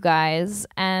you guys,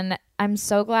 and I'm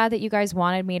so glad that you guys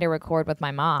wanted me to record with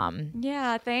my mom.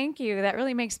 Yeah, thank you. That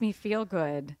really makes me feel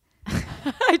good.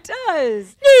 It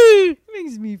does.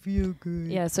 Makes me feel good.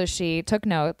 Yeah, so she took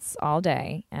notes all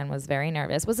day and was very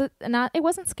nervous. Was it not? It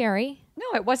wasn't scary. No,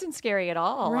 it wasn't scary at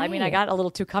all. I mean, I Right. got a little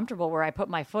too comfortable where I put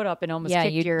my foot up and almost Yeah,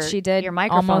 kicked she did your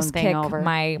microphone almost thing kick over.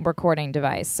 my recording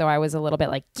device, so I was a little bit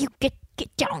like, "You get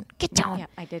down, get down." Yeah,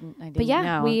 I didn't But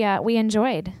yeah, know. we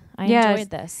enjoyed. I Yes. enjoyed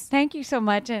this. Thank you so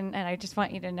much, and I just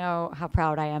want you to know how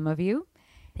proud I am of you.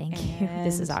 Thank you.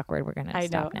 This is And awkward. We're gonna I know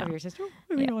stop now. of your sister.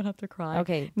 We Yeah. don't have to cry.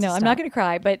 Okay, No, I'm stop. not going to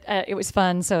cry, but it was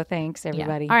fun. So thanks, Yeah.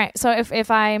 everybody. All right. So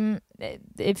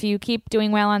if you keep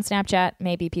doing well on Snapchat,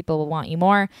 maybe people will want you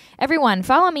more. Everyone,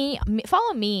 follow me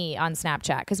on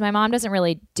Snapchat because my mom doesn't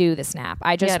really do the snap.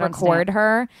 I just Yeah, don't record snap.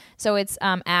 her. So it's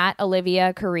at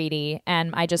Olivia Caridi,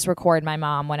 and I just record my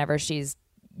mom whenever she's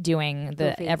doing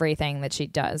the Goofy. everything that she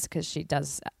does because she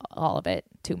does all of it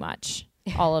too much.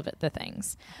 All of it, the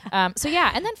things. So yeah,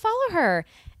 and then follow her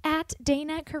at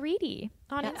Dana Caridi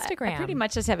on Instagram. I pretty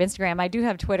much just have Instagram. I do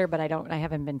have Twitter, but I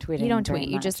haven't been tweeting. You don't very tweet.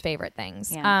 You much. just favorite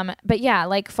things. Yeah. But yeah,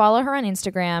 like follow her on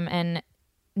Instagram and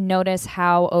notice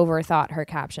how overthought her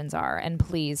captions are. And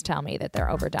please tell me that they're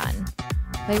overdone.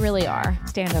 They really are.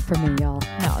 stand up for me, y'all.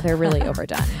 No, they're really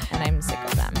overdone. And I'm sick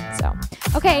of them. So,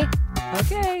 okay.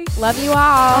 Okay. Love you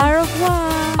all. Au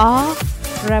revoir.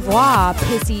 Au revoir,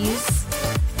 pissies.